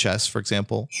turn-based, like chess, for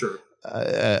example. Sure.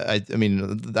 I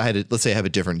mean, let's say I have a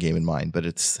different game in mind, but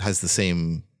it has the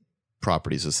same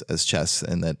properties as chess,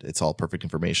 and that it's all perfect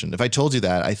information. If I told you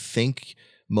that, I think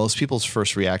most people's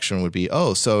first reaction would be,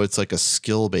 oh, so it's like a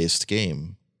skill-based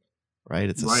game, right?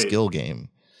 It's a skill game.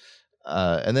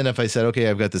 And then if I said, okay,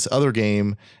 I've got this other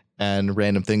game and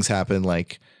random things happen,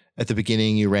 like at the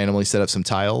beginning, you randomly set up some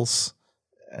tiles.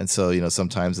 And so, you know,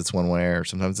 sometimes it's one way or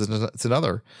sometimes it's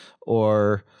another.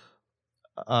 Or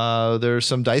there's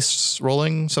some dice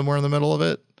rolling somewhere in the middle of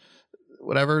it,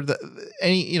 whatever.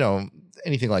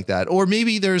 Anything like that. Or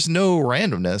maybe there's no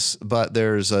randomness, but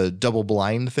there's a double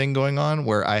blind thing going on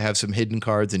where I have some hidden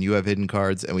cards and you have hidden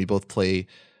cards and we both play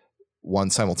one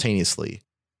simultaneously.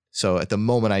 So at the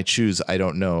moment I choose, I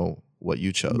don't know what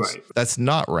you chose. Right. That's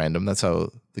not random. That's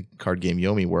how the card game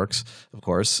Yomi works, of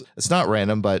course. It's not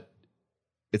random, but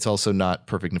it's also not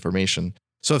perfect information.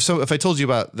 So if I told you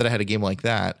about that I had a game like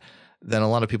that, then a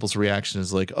lot of people's reaction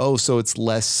is like, oh, so it's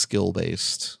less skill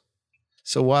based.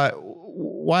 So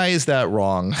why is that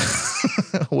wrong?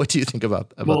 What do you think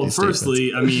about well, these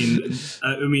firstly, statements?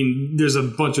 I mean, there's a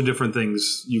bunch of different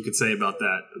things you could say about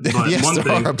that. But yes,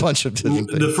 there are a bunch of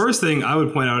different things. The first thing I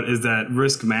would point out is that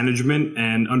risk management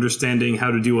and understanding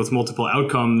how to deal with multiple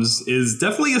outcomes is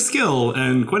definitely a skill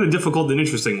and quite a difficult and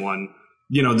interesting one.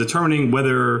 You know, determining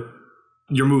whether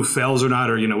your move fails or not,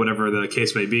 or, you know, whatever the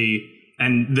case may be,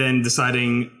 and then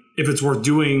deciding if it's worth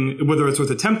doing, whether it's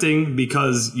worth attempting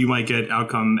because you might get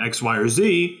outcome X, Y, or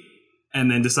Z,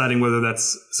 and then deciding whether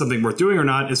that's something worth doing or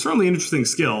not is certainly an interesting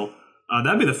skill.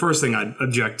 That'd be the first thing I'd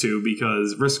object to,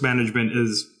 because risk management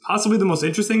is possibly the most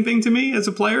interesting thing to me as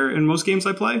a player in most games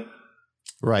I play.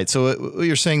 Right. So what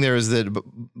you're saying there is that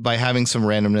by having some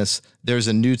randomness, there's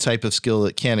a new type of skill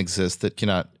that can exist that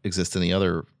cannot exist in the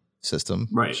other system.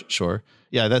 Right. Sure.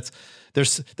 Yeah,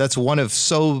 that's one of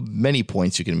so many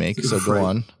points you can make. So go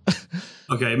on.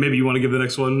 Okay, maybe you want to give the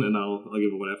next one, and I'll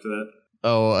give it one after that.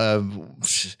 Oh,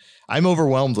 I'm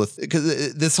overwhelmed with,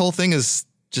 because this whole thing is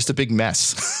just a big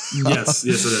mess. Yes, it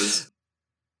is.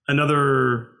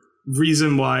 Another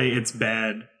reason why it's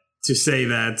bad to say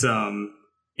that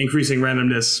increasing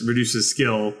randomness reduces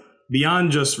skill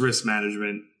beyond just risk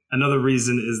management. Another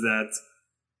reason is that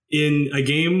in a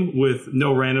game with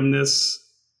no randomness,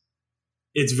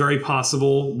 it's very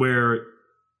possible where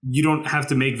you don't have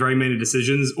to make very many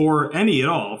decisions or any at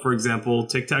all. For example,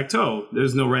 tic-tac-toe.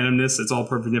 There's no randomness. It's all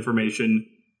perfect information.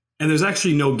 And there's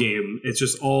actually no game. It's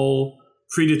just all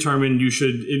predetermined.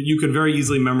 You could very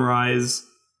easily memorize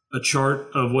a chart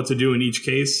of what to do in each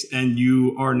case, and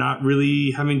you are not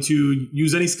really having to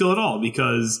use any skill at all,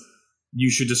 because you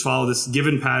should just follow this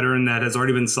given pattern that has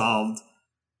already been solved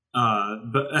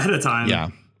but ahead of time. Yeah.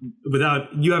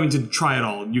 Without you having to try it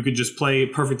all. You could just play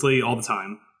perfectly all the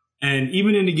time. And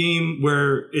even in a game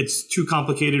where it's too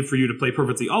complicated for you to play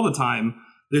perfectly all the time,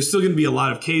 there's still going to be a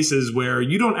lot of cases where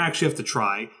you don't actually have to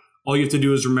try. All you have to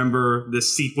do is remember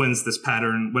this sequence, this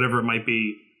pattern, whatever it might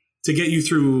be, to get you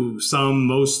through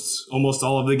almost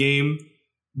all of the game,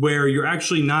 where you're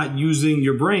actually not using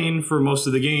your brain for most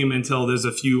of the game until there's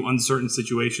a few uncertain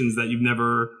situations that you've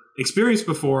never experienced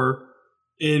before,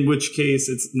 in which case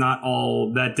it's not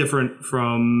all that different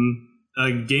from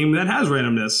a game that has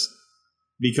randomness,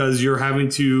 because you're having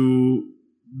to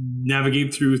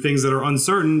navigate through things that are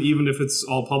uncertain. Even if it's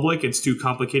all public, it's too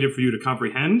complicated for you to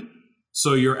comprehend.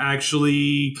 So you're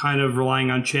actually kind of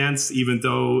relying on chance, even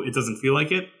though it doesn't feel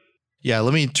like it. Yeah,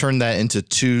 let me turn that into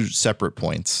two separate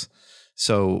points.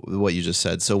 So what you just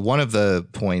said. So one of the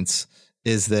points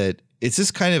is that it's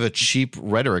just kind of a cheap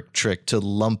rhetoric trick to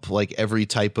lump like every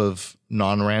type of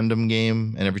non-random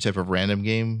game and every type of random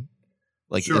game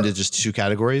like into just two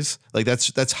categories. Like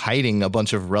that's hiding a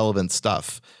bunch of relevant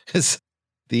stuff, because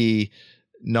the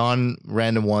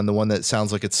non-random one, the one that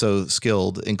sounds like it's so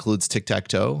skilled, includes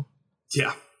tic-tac-toe.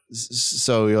 Yeah.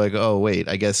 So you're like, oh wait,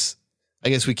 I guess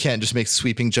we can't just make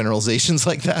sweeping generalizations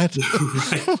like that.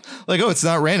 Like, oh, it's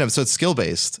not random, so it's skill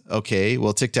based. Okay,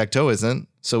 well, tic-tac-toe isn't.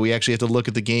 So we actually have to look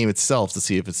at the game itself to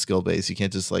see if it's skill based. You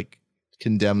can't just like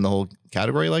condemn the whole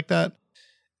category like that.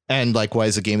 And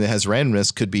likewise, a game that has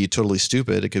randomness could be totally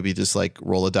stupid. It could be just like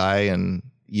roll a die and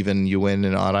even you win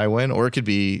and odd I win, or it could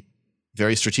be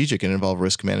very strategic and involve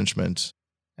risk management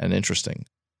and interesting.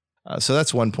 So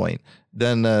that's one point.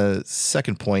 Then the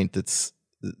second point that's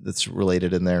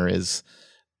related in there is,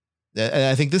 and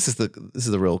I think this is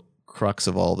the real crux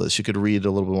of all this. You could read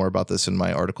a little bit more about this in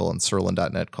my article on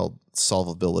Sirlin.net called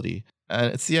Solvability.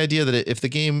 And it's the idea that if the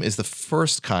game is the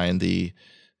first kind, the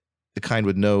kind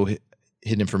with no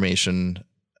hidden information,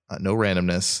 no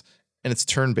randomness, and it's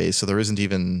turn-based, so there's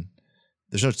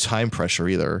no time pressure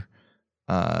either.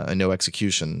 and no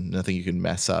execution, nothing you can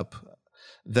mess up,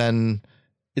 then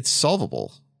it's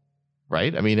solvable,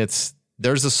 right? I mean,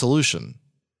 there's a solution.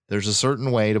 There's a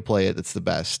certain way to play it that's the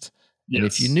best. Yes. And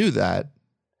if you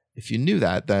knew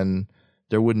that, then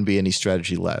there wouldn't be any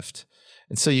strategy left.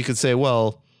 And so you could say,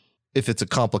 well, if it's a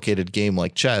complicated game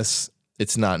like chess,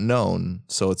 it's not known,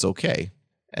 so it's okay.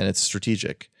 And it's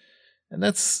strategic. And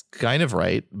that's kind of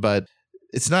right, but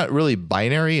it's not really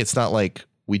binary. It's not like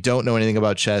we don't know anything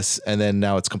about chess and then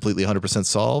now it's completely 100%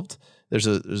 solved. There's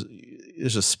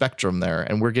a spectrum there,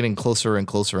 and we're getting closer and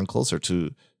closer and closer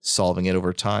to solving it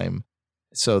over time.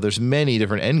 So there's many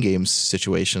different endgame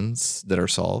situations that are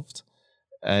solved.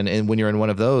 And when you're in one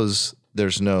of those,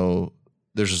 there's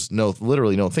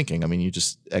literally no thinking. I mean, you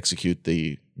just execute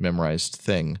the memorized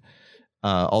thing.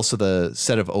 Also, the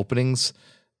set of openings,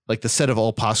 like the set of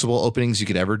all possible openings you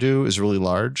could ever do is really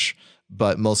large,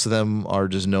 but most of them are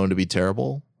just known to be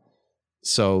terrible.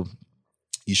 So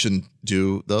you shouldn't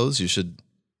do those.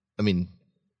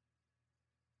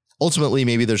 Ultimately,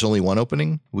 maybe there's only one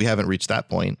opening. We haven't reached that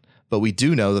point, but we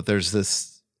do know that there's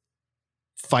this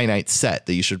finite set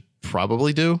that you should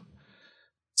probably do.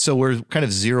 So we're kind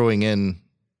of zeroing in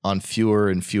on fewer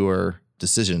and fewer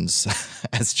decisions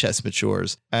as chess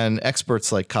matures. And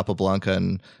experts like Capablanca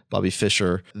and Bobby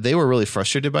Fischer, they were really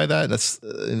frustrated by that. This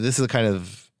is a kind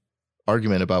of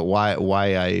argument about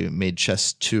why I made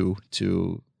chess 2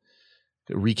 to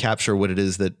recapture what it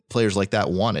is that players like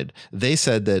that wanted. They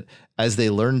said that as they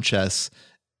learned chess,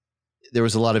 there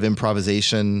was a lot of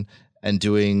improvisation and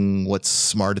doing what's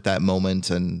smart at that moment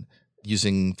and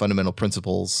using fundamental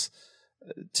principles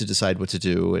to decide what to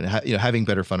do, and having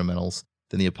better fundamentals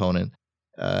than the opponent,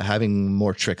 having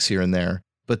more tricks here and there,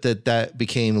 but that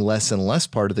became less and less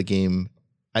part of the game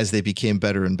as they became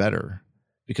better and better,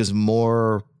 because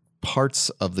more parts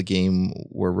of the game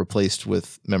were replaced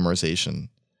with memorization.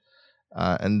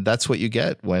 And that's what you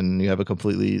get when you have a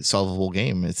completely solvable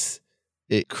game.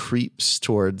 It creeps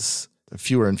towards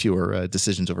fewer and fewer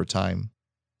decisions over time.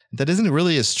 That isn't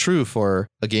really as true for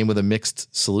a game with a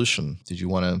mixed solution. Did you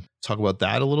want to talk about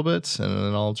that a little bit, and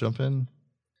then I'll jump in?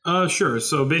 Sure.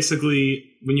 So basically,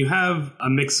 when you have a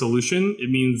mixed solution, it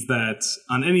means that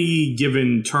on any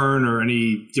given turn or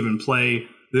any given play,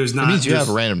 there's not. It means you have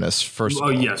randomness first. Oh,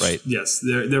 yes, right? Yes.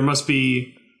 There must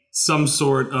be some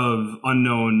sort of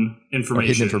unknown information, or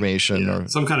hidden information, or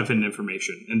some kind of hidden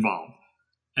information involved.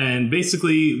 And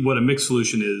basically, what a mixed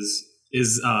solution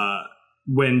is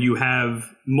when you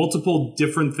have multiple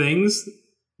different things,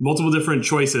 multiple different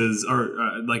choices, or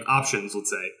like options, let's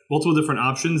say, multiple different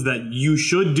options that you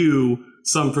should do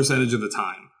some percentage of the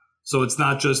time. So it's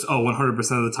not just, 100%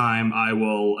 of the time I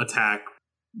will attack,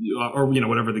 or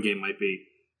whatever the game might be.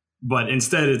 But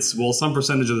instead it's, some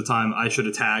percentage of the time I should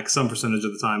attack, some percentage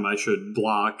of the time I should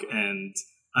block, and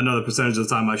another percentage of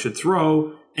the time I should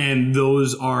throw. And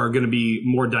those are going to be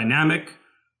more dynamic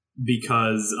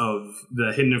because of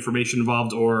the hidden information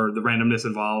involved or the randomness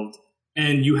involved.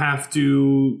 And you have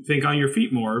to think on your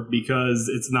feet more because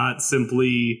it's not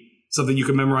simply something you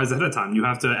can memorize ahead of time. You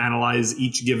have to analyze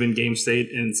each given game state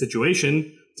and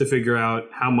situation to figure out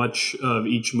how much of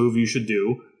each move you should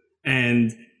do.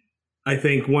 And I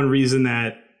think one reason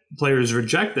that players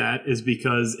reject that is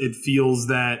because it feels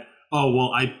that,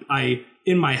 I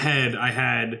in my head, I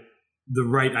had the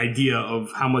right idea of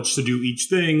how much to do each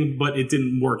thing, but it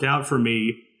didn't work out for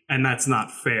me, and that's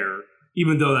not fair.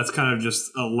 Even though that's kind of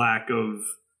just a lack of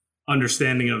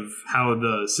understanding of how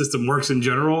the system works in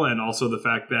general, and also the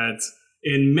fact that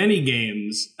in many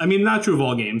games, not true of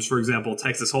all games, for example,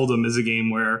 Texas Hold'em is a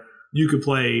game where you could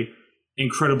play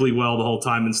incredibly well the whole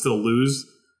time and still lose.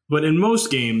 But in most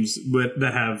games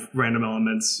that have random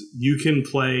elements, you can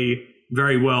play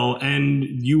very well and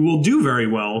you will do very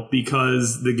well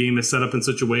because the game is set up in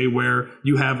such a way where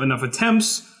you have enough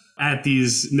attempts at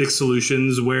these mixed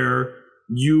solutions where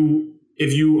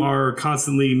if you are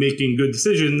constantly making good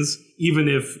decisions, even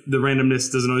if the randomness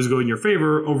doesn't always go in your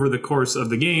favor over the course of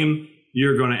the game,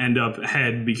 you're going to end up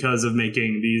ahead because of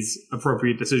making these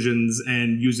appropriate decisions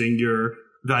and using your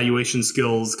valuation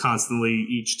skills constantly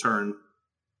each turn.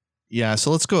 Yeah,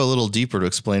 so let's go a little deeper to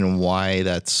explain why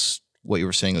that's what you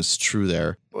were saying is true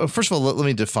there. Well, first of all, let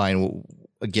me define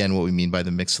what we mean by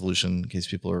the mixed solution in case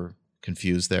people are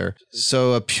confused there.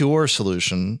 So a pure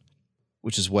solution,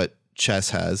 which is what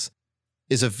chess has,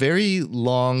 is a very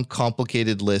long,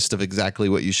 complicated list of exactly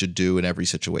what you should do in every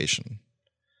situation.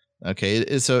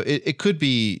 Okay, so it could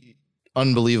be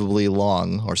unbelievably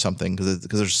long or something because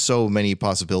there's so many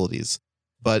possibilities.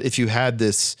 But if you had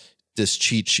this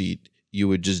cheat sheet, you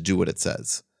would just do what it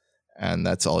says, and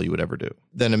that's all you would ever do.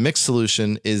 Then a mixed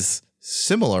solution is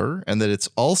similar and that it's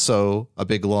also a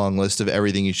big long list of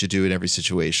everything you should do in every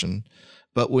situation.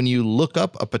 But when you look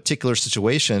up a particular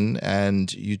situation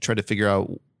and you try to figure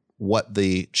out what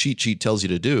the cheat sheet tells you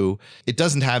to do, it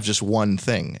doesn't have just one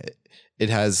thing. It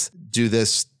has do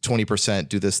this 20%,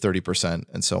 do this 30%,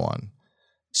 and so on.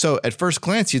 So at first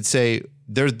glance, you'd say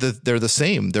they're the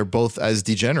same. They're both as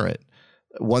degenerate.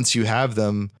 Once you have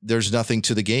them, there's nothing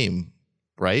to the game,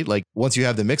 right? Like once you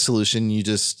have the mixed solution, you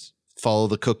just follow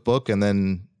the cookbook and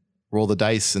then roll the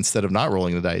dice instead of not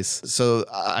rolling the dice. So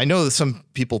I know that some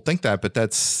people think that, but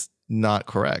that's not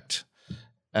correct.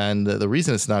 And the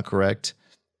reason it's not correct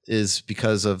is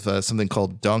because of something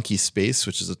called donkey space,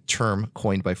 which is a term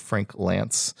coined by Frank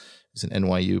Lantz, who's an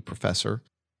NYU professor,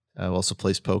 who also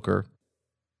plays poker.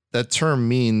 That term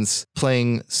means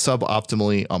playing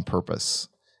suboptimally on purpose.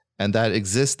 And that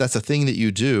exists. That's a thing that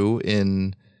you do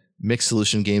in mixed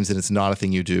solution games, and it's not a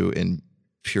thing you do in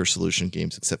pure solution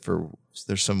games, except for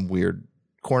there's some weird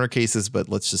corner cases, but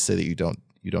let's just say that you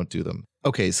don't do them.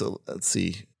 Okay, so let's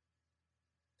see.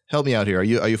 Help me out here. Are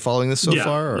you following this so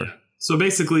far? Or? Yeah. So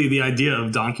basically, the idea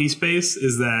of donkey space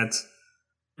is that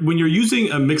when you're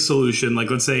using a mixed solution, like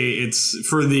let's say it's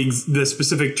for the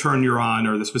specific turn you're on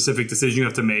or the specific decision you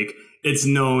have to make, it's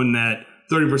known that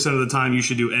 30% of the time you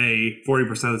should do A, 40%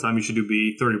 of the time you should do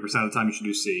B, 30% of the time you should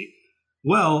do C.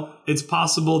 Well, it's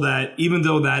possible that even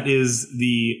though that is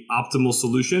the optimal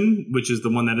solution, which is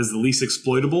the one that is the least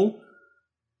exploitable,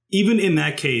 even in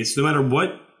that case, no matter what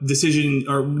decision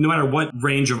or no matter what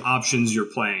range of options you're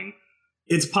playing,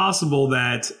 it's possible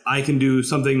that I can do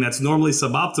something that's normally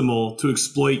suboptimal to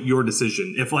exploit your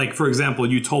decision. If, like, for example,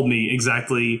 you told me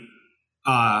exactly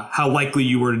how likely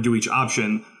you were to do each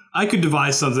option, I could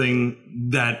devise something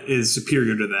that is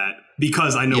superior to that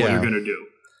because I know what you're going to do.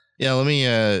 Yeah, let me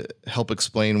help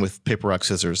explain with paper, rock,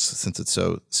 scissors since it's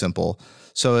so simple.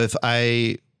 So if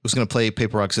I was going to play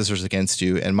paper, rock, scissors against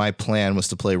you and my plan was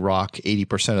to play rock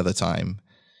 80% of the time,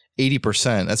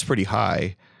 80%, that's pretty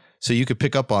high. So you could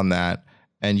pick up on that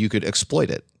and you could exploit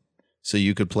it. So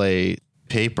you could play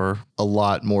paper a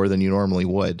lot more than you normally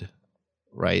would,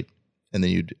 right? And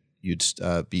then you'd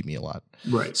beat me a lot.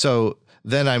 Right. So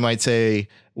then I might say,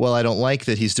 well, I don't like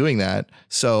that he's doing that,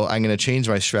 so I'm going to change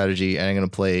my strategy and I'm going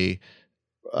to play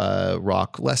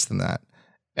rock less than that.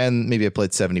 And maybe I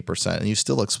played 70% and you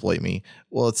still exploit me.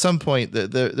 Well, at some point,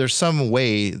 there's some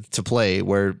way to play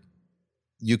where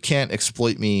you can't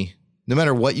exploit me no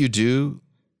matter what you do.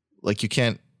 Like you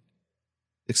can't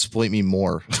exploit me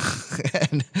more.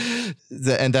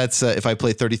 and that's if I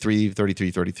play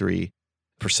 33%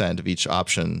 of each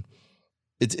option,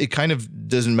 it kind of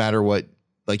doesn't matter what,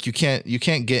 like you can't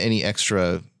get any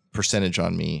extra percentage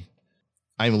on me.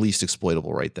 I'm least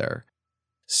exploitable right there.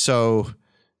 So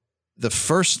the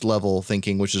first level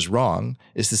thinking, which is wrong,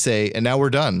 is to say, and now we're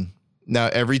done.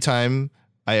 Now, every time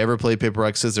I ever play paper,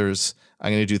 rock, scissors,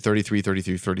 I'm going to do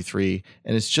 33.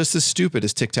 And it's just as stupid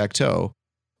as tic-tac-toe,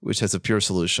 which has a pure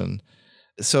solution.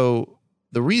 So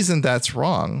the reason that's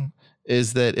wrong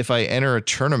is that if I enter a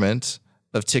tournament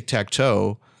of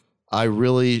tic-tac-toe, I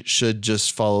really should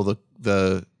just follow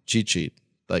the cheat sheet.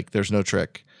 Like there's no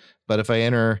trick. But if I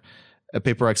enter a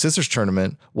paper, rock, scissors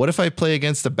tournament, what if I play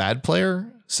against a bad player?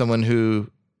 Someone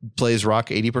who plays rock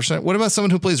 80%? What about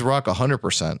someone who plays rock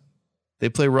 100%? They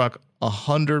play rock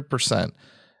 100%.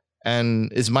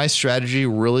 And is my strategy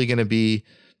really going to be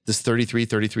this 33?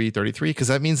 Because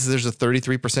that means there's a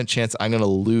 33% chance I'm going to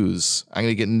lose. I'm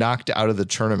going to get knocked out of the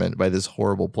tournament by this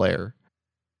horrible player.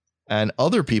 And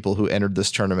other people who entered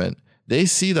this tournament, they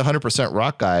see the 100%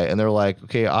 rock guy and they're like,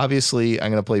 okay, obviously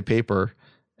I'm going to play paper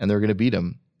and they're going to beat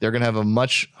him. They're going to have a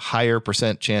much higher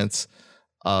percent chance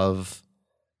of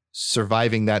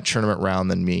surviving that tournament round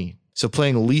than me. So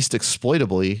playing least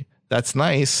exploitably, that's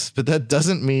nice, but that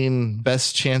doesn't mean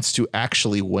best chance to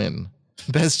actually win.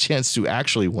 Best chance to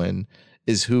actually win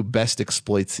is who best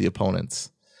exploits the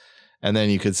opponents. And then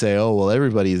you could say, oh, well,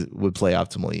 everybody would play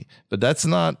optimally, but that's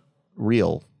not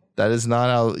real. That is not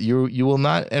how you will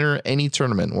not enter any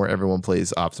tournament where everyone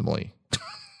plays optimally.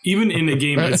 Even in a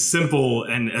game as simple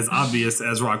and as obvious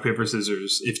as rock, paper,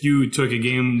 scissors, if you took a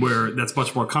game where that's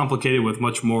much more complicated with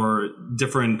much more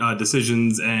different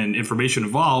decisions and information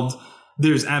involved,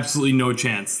 there's absolutely no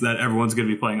chance that everyone's going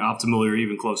to be playing optimally or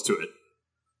even close to it.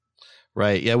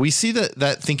 Right. Yeah, we see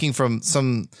that thinking from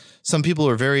some people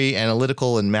who are very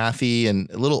analytical and mathy and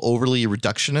a little overly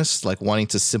reductionist, like wanting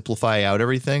to simplify out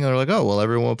everything. They're like, oh, well,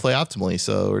 everyone will play optimally,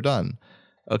 so we're done.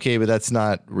 Okay, but that's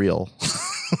not real.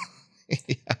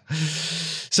 Yeah.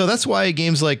 So that's why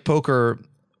games like poker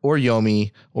or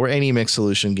Yomi or any mixed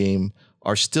solution game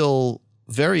are still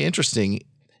very interesting,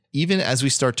 even as we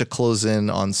start to close in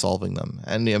on solving them.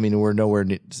 And I mean, we're nowhere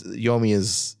near, Yomi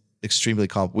is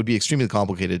would be extremely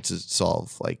complicated to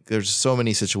solve. Like there's so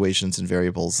many situations and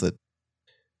variables that,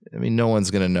 I mean, no one's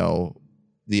going to know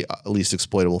the least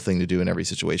exploitable thing to do in every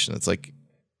situation. It's like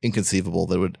inconceivable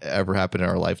that it would ever happen in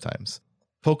our lifetimes.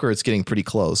 Poker, it's getting pretty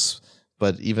close,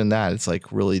 but even that, it's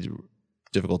like really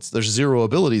difficult. There's 0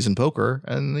 abilities in poker,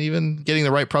 and even getting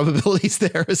the right probabilities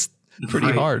there is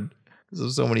pretty hard because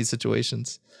there's so many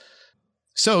situations.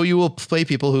 So you will play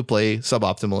people who play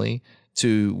suboptimally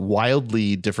to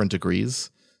wildly different degrees,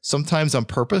 sometimes on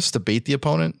purpose to bait the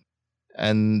opponent.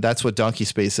 And that's what Donkey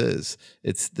Space is.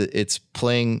 It's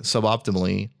playing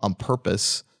suboptimally on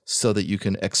purpose so that you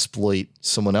can exploit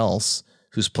someone else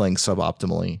who's playing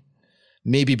suboptimally.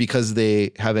 Maybe because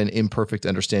they have an imperfect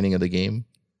understanding of the game,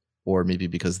 or maybe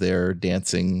because they're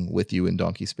dancing with you in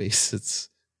Donkey Space. It's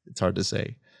hard to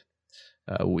say,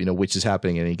 which is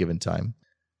happening at any given time.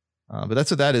 But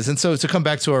that's what that is. And so to come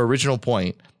back to our original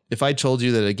point, if I told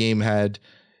you that a game had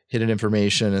hidden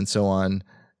information and so on,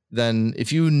 then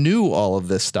if you knew all of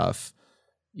this stuff,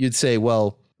 you'd say,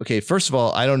 well, okay, first of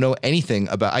all,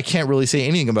 I can't really say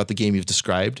anything about the game you've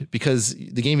described, because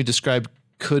the game you described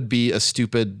could be a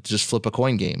stupid, just flip a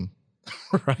coin game,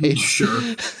 right?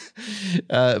 Sure.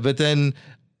 But then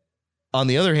on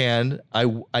the other hand,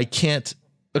 I can't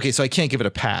give it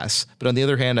a pass, but on the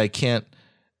other hand, I can't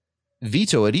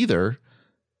veto it either,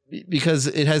 because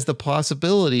it has the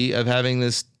possibility of having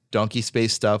this Donkey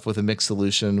Space stuff with a mixed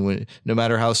solution. No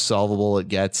matter how solvable it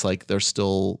gets, like there's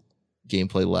still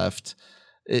gameplay left.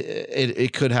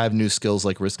 It could have new skills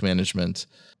like risk management.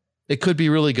 It could be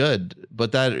really good,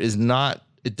 but that is not.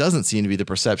 It doesn't seem to be the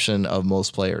perception of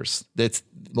most players.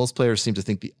 Most players seem to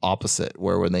think the opposite,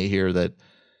 where when they hear that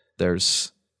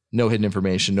there's no hidden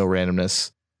information, no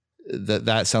randomness,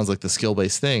 that sounds like the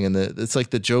skill-based thing, and it's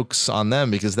like the joke's on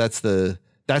them, because that's the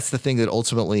thing that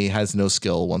ultimately has no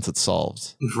skill once it's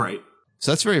solved. Right.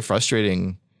 So that's very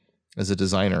frustrating as a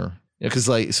designer, because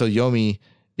so Yomi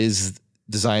is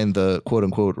designed the quote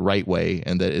unquote right way,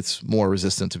 and that it's more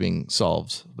resistant to being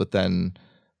solved. But then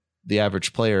the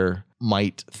average player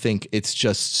might think it's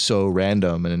just so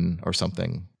random or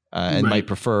something, and might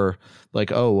prefer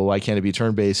like, oh, well, why can't it be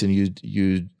turn-based, and you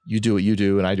do what you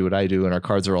do and I do what I do, and our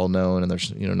cards are all known, and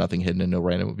there's nothing hidden and no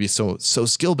random. It would be so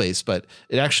skill-based, but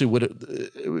it actually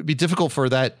it would be difficult for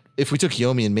that if we took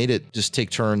Yomi and made it just take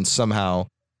turns somehow.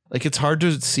 Like, it's hard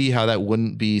to see how that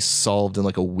wouldn't be solved in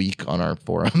like a week on our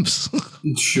forums.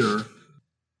 Sure.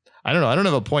 I don't know. I don't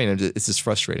have a point. It's just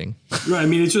frustrating. Right. I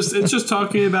mean, it's just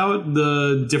talking about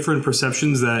the different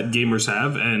perceptions that gamers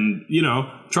have, and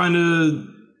trying to,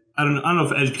 I don't know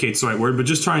if educate's the right word, but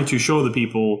just trying to show the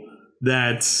people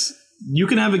that you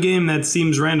can have a game that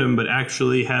seems random, but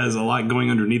actually has a lot going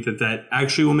underneath it that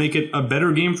actually will make it a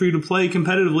better game for you to play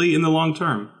competitively in the long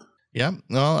term. Yeah.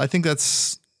 Well, I think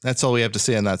that's all we have to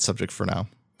say on that subject for now.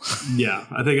 Yeah,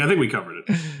 I think we covered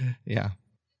it. Yeah.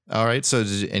 All right. So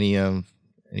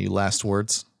any last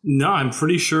words? No, I'm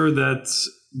pretty sure that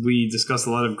we discussed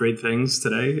a lot of great things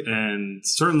today, and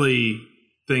certainly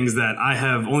things that I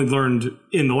have only learned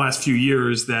in the last few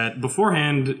years that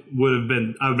beforehand I would have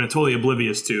been totally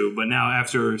oblivious to. But now,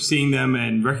 after seeing them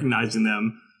and recognizing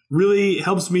them, really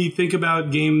helps me think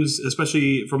about games,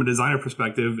 especially from a designer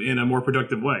perspective, in a more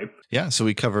productive way. Yeah, so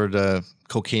we covered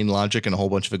cocaine logic and a whole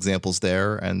bunch of examples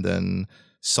there, and then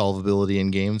solvability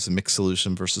in games, a mixed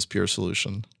solution versus pure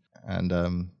solution, and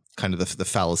kind of the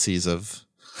fallacies of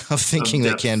thinking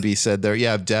that can be said there.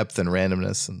 Yeah, depth and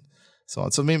randomness and so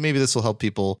on. So maybe this will help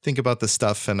people think about this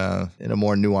stuff in a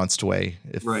more nuanced way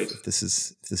if this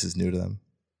is new to them.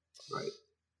 Right.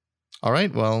 All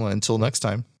right. Well, until next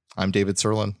time, I'm David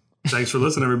Serlin. Thanks for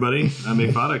listening, everybody. I'm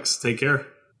Aphotics. Take care.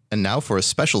 And now for a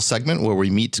special segment where we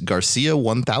meet Garcia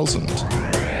 1000.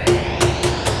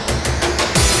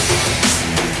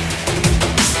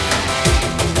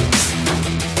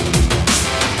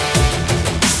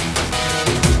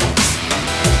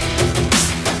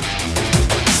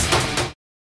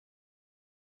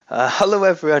 Hello,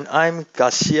 everyone. I'm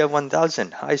Garcia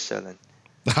 1000. Hi, Serlin.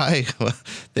 Hi.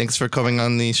 Thanks for coming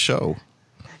on the show.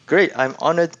 Great. I'm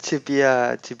honored to be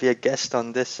a guest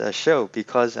on this show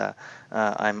because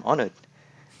I'm honored.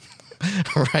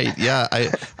 Right. Yeah.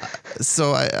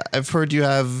 I've heard you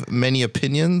have many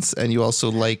opinions, and you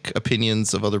also like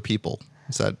opinions of other people.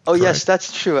 Is that correct? Yes,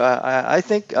 that's true. I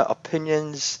think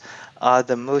opinions are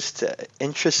the most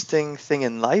interesting thing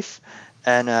in life.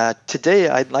 And today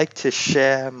I'd like to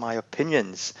share my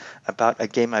opinions about a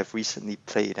game I've recently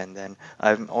played, and then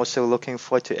I'm also looking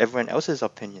forward to everyone else's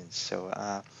opinions. So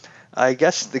I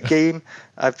guess the game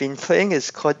I've been playing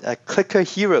is called Clicker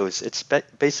Heroes. It's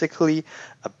basically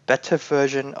a better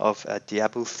version of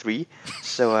Diablo 3.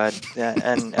 So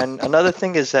and another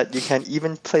thing is that you can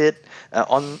even play it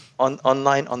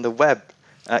online on the web.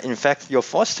 In fact, you're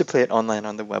forced to play it online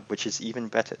on the web, which is even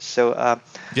better. So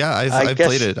yeah, I've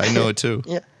played it. I know it too.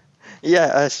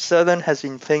 Yeah. Southern has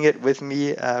been playing it with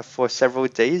me for several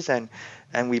days, and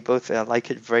we both like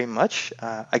it very much.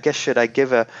 I guess should I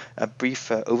give a brief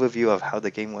overview of how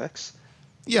the game works?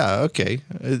 Yeah, okay.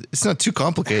 It's not too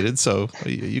complicated, so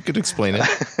you could explain it.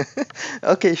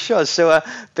 Okay, sure. So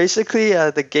basically,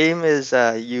 the game is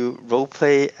you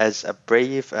roleplay as a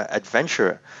brave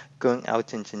adventurer going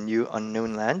out into new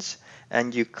unknown lands,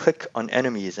 and you click on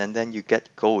enemies, and then you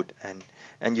get gold,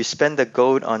 and you spend the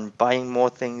gold on buying more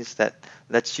things that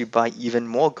lets you buy even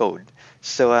more gold.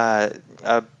 So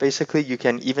basically, you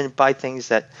can even buy things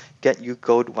that get you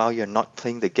gold while you're not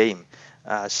playing the game.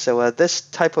 So this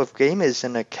type of game is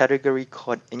in a category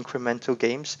called incremental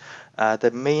games.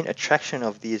 The main attraction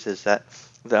of these is that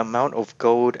the amount of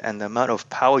gold and the amount of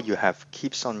power you have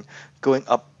keeps on going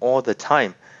up all the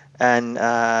time. And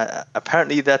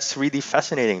apparently that's really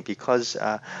fascinating because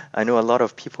I know a lot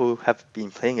of people have been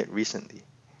playing it recently.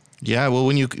 Yeah, well,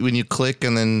 when you click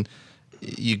and then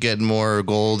you get more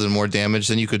gold and more damage,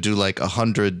 then you could do like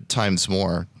 100 times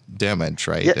more damage,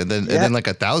 right? Yeah, and then like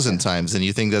 1,000 times, and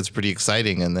you think that's pretty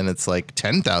exciting, and then it's like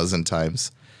 10,000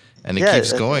 times, and it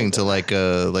keeps going to like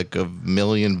a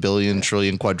million, billion,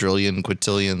 trillion, quadrillion,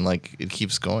 quintillion, like it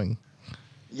keeps going.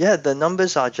 Yeah, the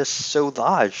numbers are just so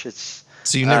large.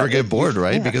 So you never get bored,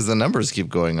 right? Yeah. Because the numbers keep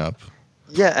going up.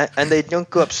 Yeah, and they don't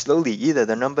go up slowly either.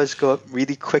 The numbers go up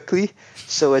really quickly.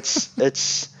 So it's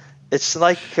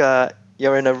like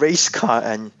you're in a race car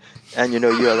and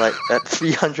you're like at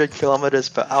 300 kilometers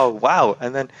per hour. Wow!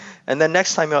 And then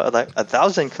next time you're at like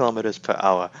 1,000 kilometers per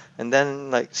hour. And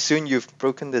then like soon you've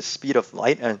broken the speed of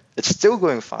light and it's still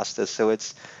going faster. So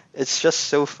it's just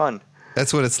so fun.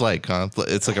 That's what it's like, huh?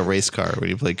 It's like a race car when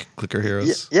you play Clicker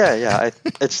Heroes. Yeah.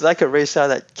 It's like a race car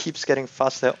that keeps getting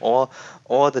faster all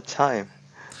the time.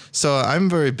 So I'm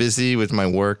very busy with my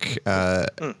work,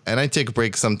 and I take a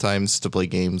break sometimes to play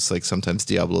games, like sometimes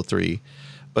Diablo 3.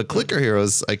 But Clicker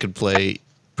Heroes, I could play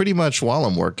pretty much while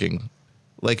I'm working.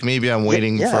 Like maybe I'm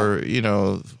waiting for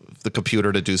the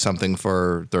computer to do something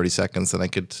for 30 seconds, and I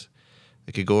could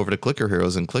go over to Clicker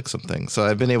Heroes and click something. So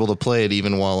I've been able to play it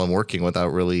even while I'm working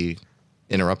without really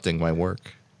interrupting my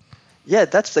work. Yeah,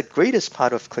 that's the greatest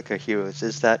part of Clicker Heroes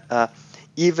is that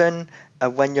even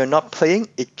when you're not playing,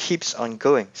 it keeps on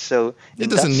going. So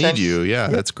it doesn't need you. Yeah,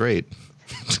 that's great.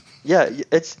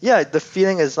 The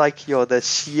feeling is like you're the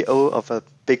CEO of a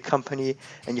big company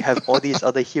and you have all these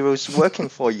other heroes working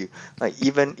for you. Like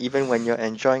even when you're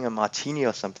enjoying a martini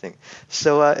or something.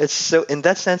 So in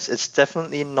that sense, it's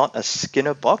definitely not a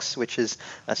Skinner box, which is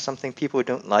something people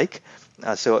don't like.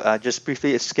 So just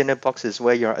briefly, a Skinner box is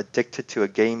where you're addicted to a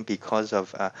game because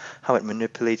of how it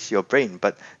manipulates your brain.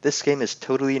 But this game is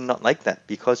totally not like that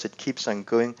because it keeps on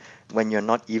going when you're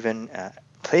not even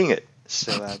playing it.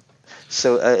 So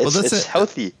it's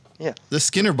healthy. Yeah. The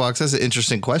Skinner box has an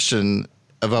interesting question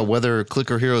about whether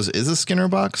Clicker Heroes is a Skinner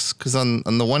box. Because on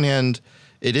the one hand,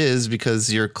 it is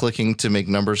because you're clicking to make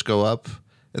numbers go up.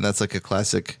 And that's like a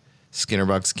classic Skinner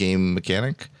box game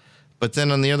mechanic. But then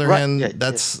on the other hand,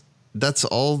 that's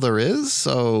all there is.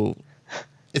 So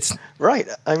it's right.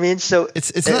 I mean, so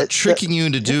it's not tricking you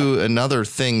into do another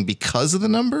thing because of the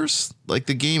numbers. Like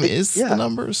the game is the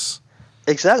numbers.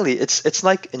 Exactly. It's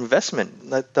like investment.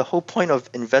 Like the whole point of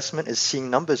investment is seeing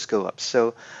numbers go up.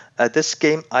 So this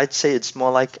game, I'd say it's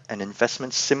more like an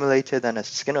investment simulator than a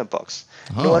Skinner box.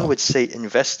 Oh. No one would say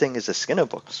investing is a Skinner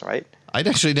box, right? I'd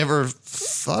actually never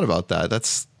thought about that.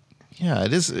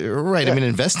 It is right. Yeah. I mean,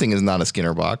 investing is not a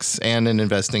Skinner box, and in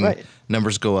investing,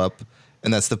 numbers go up,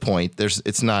 and that's the point.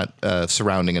 It's not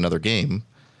surrounding another game,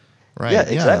 right? Yeah,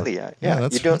 exactly. Yeah.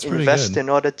 You don't invest in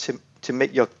order to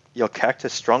make your character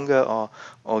stronger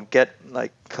or get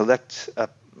like collect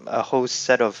a whole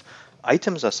set of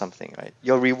items or something, right?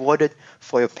 You're rewarded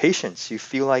for your patience. You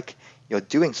feel like you're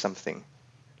doing something.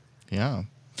 Yeah.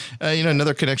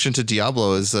 Another connection to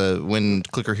Diablo is when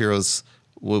Clicker Heroes.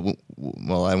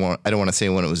 Well, I don't want to say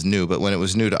when it was new, but when it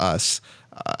was new to us,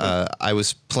 I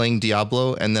was playing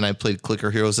Diablo and then I played Clicker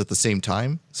Heroes at the same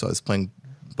time. So I was playing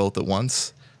both at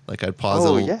once. Like I'd pause.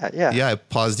 I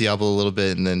pause Diablo a little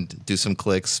bit and then do some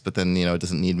clicks, but then it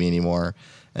doesn't need me anymore,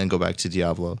 and go back to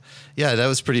Diablo. Yeah, that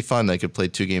was pretty fun. I could play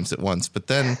two games at once. But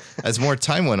then, as more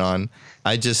time went on,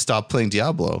 I just stopped playing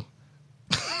Diablo.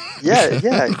 Yeah,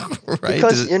 right?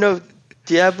 Because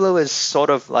Diablo is sort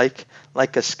of like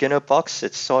like a Skinner box,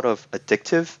 it's sort of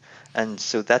addictive, and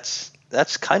so that's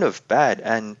kind of bad.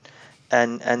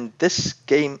 And this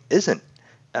game isn't.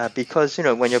 Because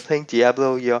when you're playing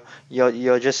Diablo,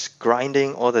 you're just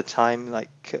grinding all the time, like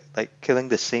killing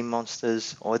the same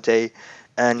monsters all day,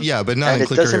 and yeah, but not in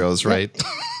Clicker Heroes, right?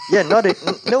 Yeah, not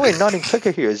in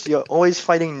Clicker Heroes. You're always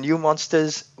fighting new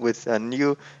monsters with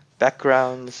new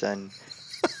backgrounds and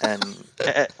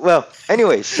well,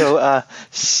 anyway, so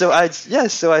I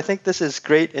think this is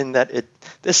great in that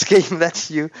this game lets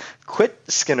you quit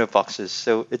Skinner boxes,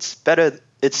 so it's better.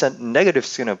 It's a negative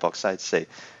Skinner box, I'd say.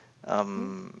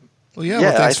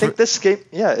 I think this game,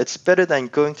 it's better than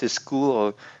going to school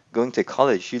or going to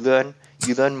college. You learn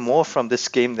more from this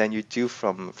game than you do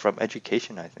from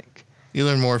education, I think. You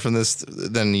learn more from this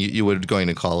than you would going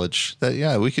to college.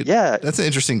 That's an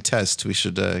interesting test. We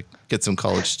should get some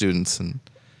college students and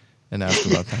ask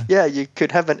about that. Yeah, you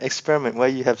could have an experiment where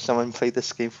you have someone play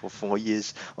this game for 4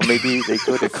 years, or maybe they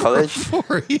go to college.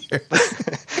 4 years.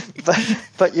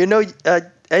 but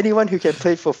anyone who can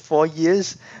play for 4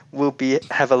 years will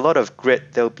have a lot of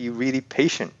grit. They'll be really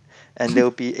patient, and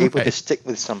they'll be able to stick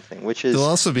with something, which is they'll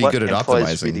also be what good at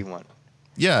employers optimizing. Really want.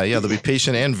 Yeah, they'll be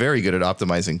patient and very good at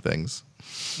optimizing things.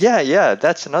 Yeah,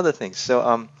 that's another thing.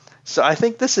 So I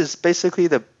think this is basically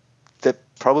the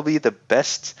probably the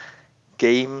best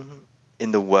game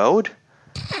in the world,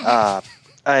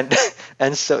 and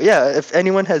so if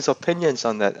anyone has opinions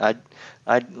on that,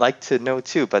 I'd like to know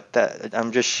too. But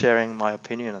I'm just sharing my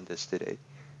opinion on this today.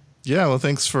 Yeah, well,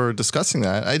 thanks for discussing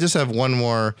that. I just have one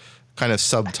more kind of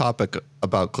subtopic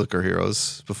about Clicker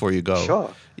Heroes before you go.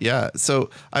 Sure. Yeah,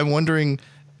 so I'm wondering,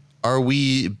 are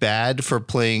we bad for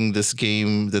playing this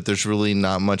game that there's really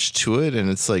not much to it and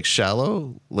it's like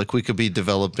shallow? Like we could be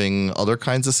developing other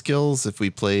kinds of skills if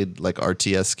we played like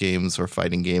RTS games or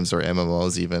fighting games or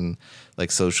MMOs, even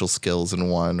like social skills in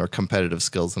one or competitive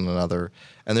skills in another.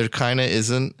 And there kind of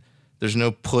isn't. There's no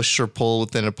push or pull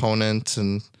with an opponent,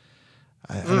 and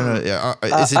I don't know.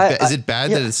 Is it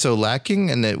bad that it's so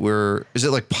lacking, and that is it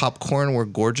like popcorn we're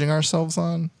gorging ourselves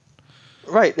on?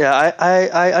 Right. Yeah,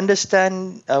 I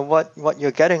understand what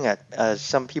you're getting at.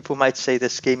 Some people might say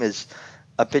this game is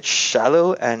a bit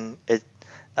shallow, and it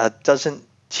doesn't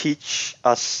teach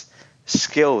us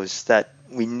skills that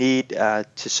we need to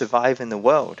survive in the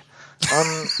world.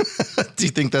 Do you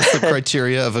think that's the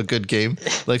criteria of a good game?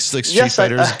 Like Street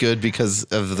Fighter is good because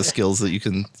of the skills that you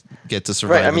can get to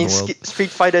survive in the world? Right.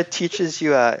 Street Fighter teaches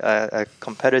you a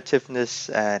competitiveness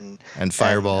and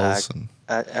fireballs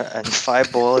and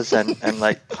fireballs and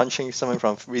like punching someone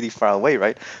from really far away,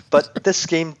 right? But this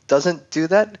game doesn't do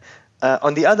that.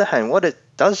 On the other hand, what it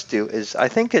does do is I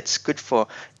think it's good for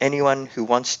anyone who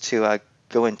wants to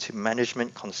go into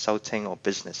management, consulting, or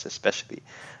business, especially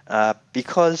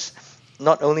because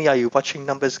not only are you watching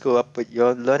numbers go up, but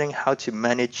you're learning how to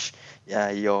manage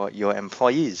your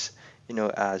employees.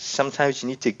 Sometimes you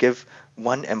need to give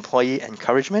one employee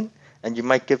encouragement, and you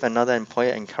might give another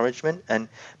employee encouragement, and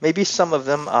maybe some of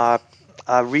them are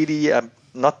really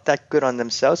not that good on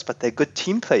themselves, but they're good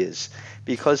team players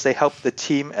because they help the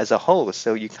team as a whole.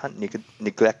 So you can't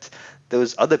neglect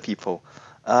those other people.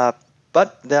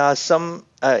 But there are some,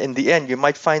 in the end, you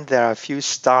might find there are a few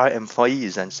star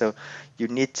employees, and so you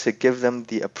need to give them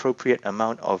the appropriate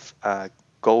amount of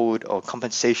gold or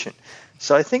compensation.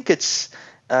 So I think it's,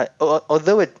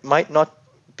 although it might not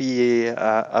be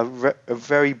a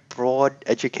very broad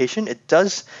education, it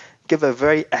does give a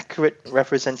very accurate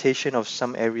representation of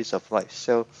some areas of life.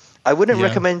 So I wouldn't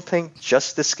recommend playing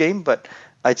just this game, but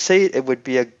I'd say it would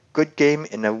be a good game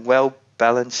in a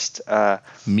well-balanced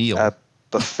meal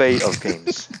buffet of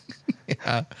games.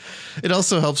 Yeah. It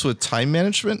also helps with time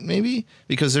management, maybe,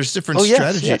 because there's different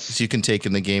strategies you can take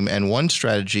in the game. And one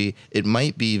strategy, it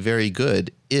might be very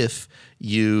good if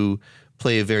you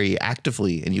play very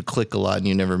actively and you click a lot and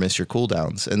you never miss your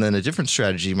cooldowns. And then a different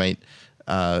strategy might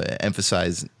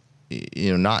emphasize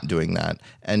not doing that,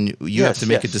 and you have to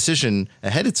make a decision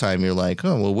ahead of time. You're like,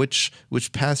 oh well, which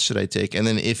path should I take? And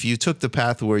then if you took the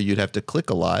path where you'd have to click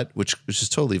a lot, which is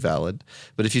totally valid,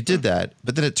 but if you did that,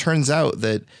 but then it turns out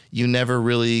that you never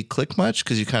really click much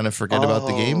because you kind of forget about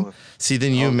the game. See,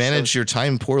 then you manage your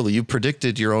time poorly. You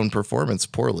predicted your own performance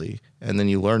poorly, and then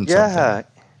you learned something.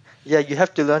 Yeah, you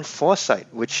have to learn foresight,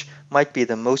 which might be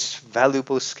the most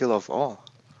valuable skill of all.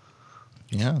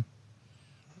 Yeah.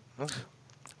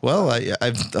 Well,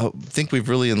 I think we've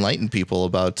really enlightened people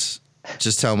about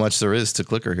just how much there is to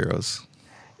Clicker Heroes.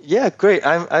 Yeah, great.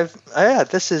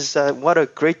 This is what a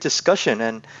great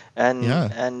discussion,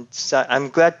 and so I'm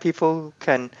glad people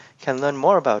can learn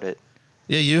more about it.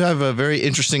 Yeah, you have a very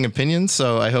interesting opinion,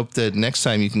 so I hope that next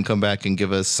time you can come back and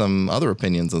give us some other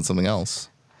opinions on something else.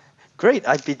 Great.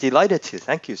 I'd be delighted to.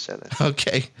 Thank you, Seth.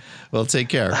 Okay. Well, take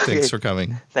care. Thanks for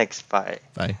coming. Thanks. Bye.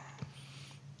 Bye.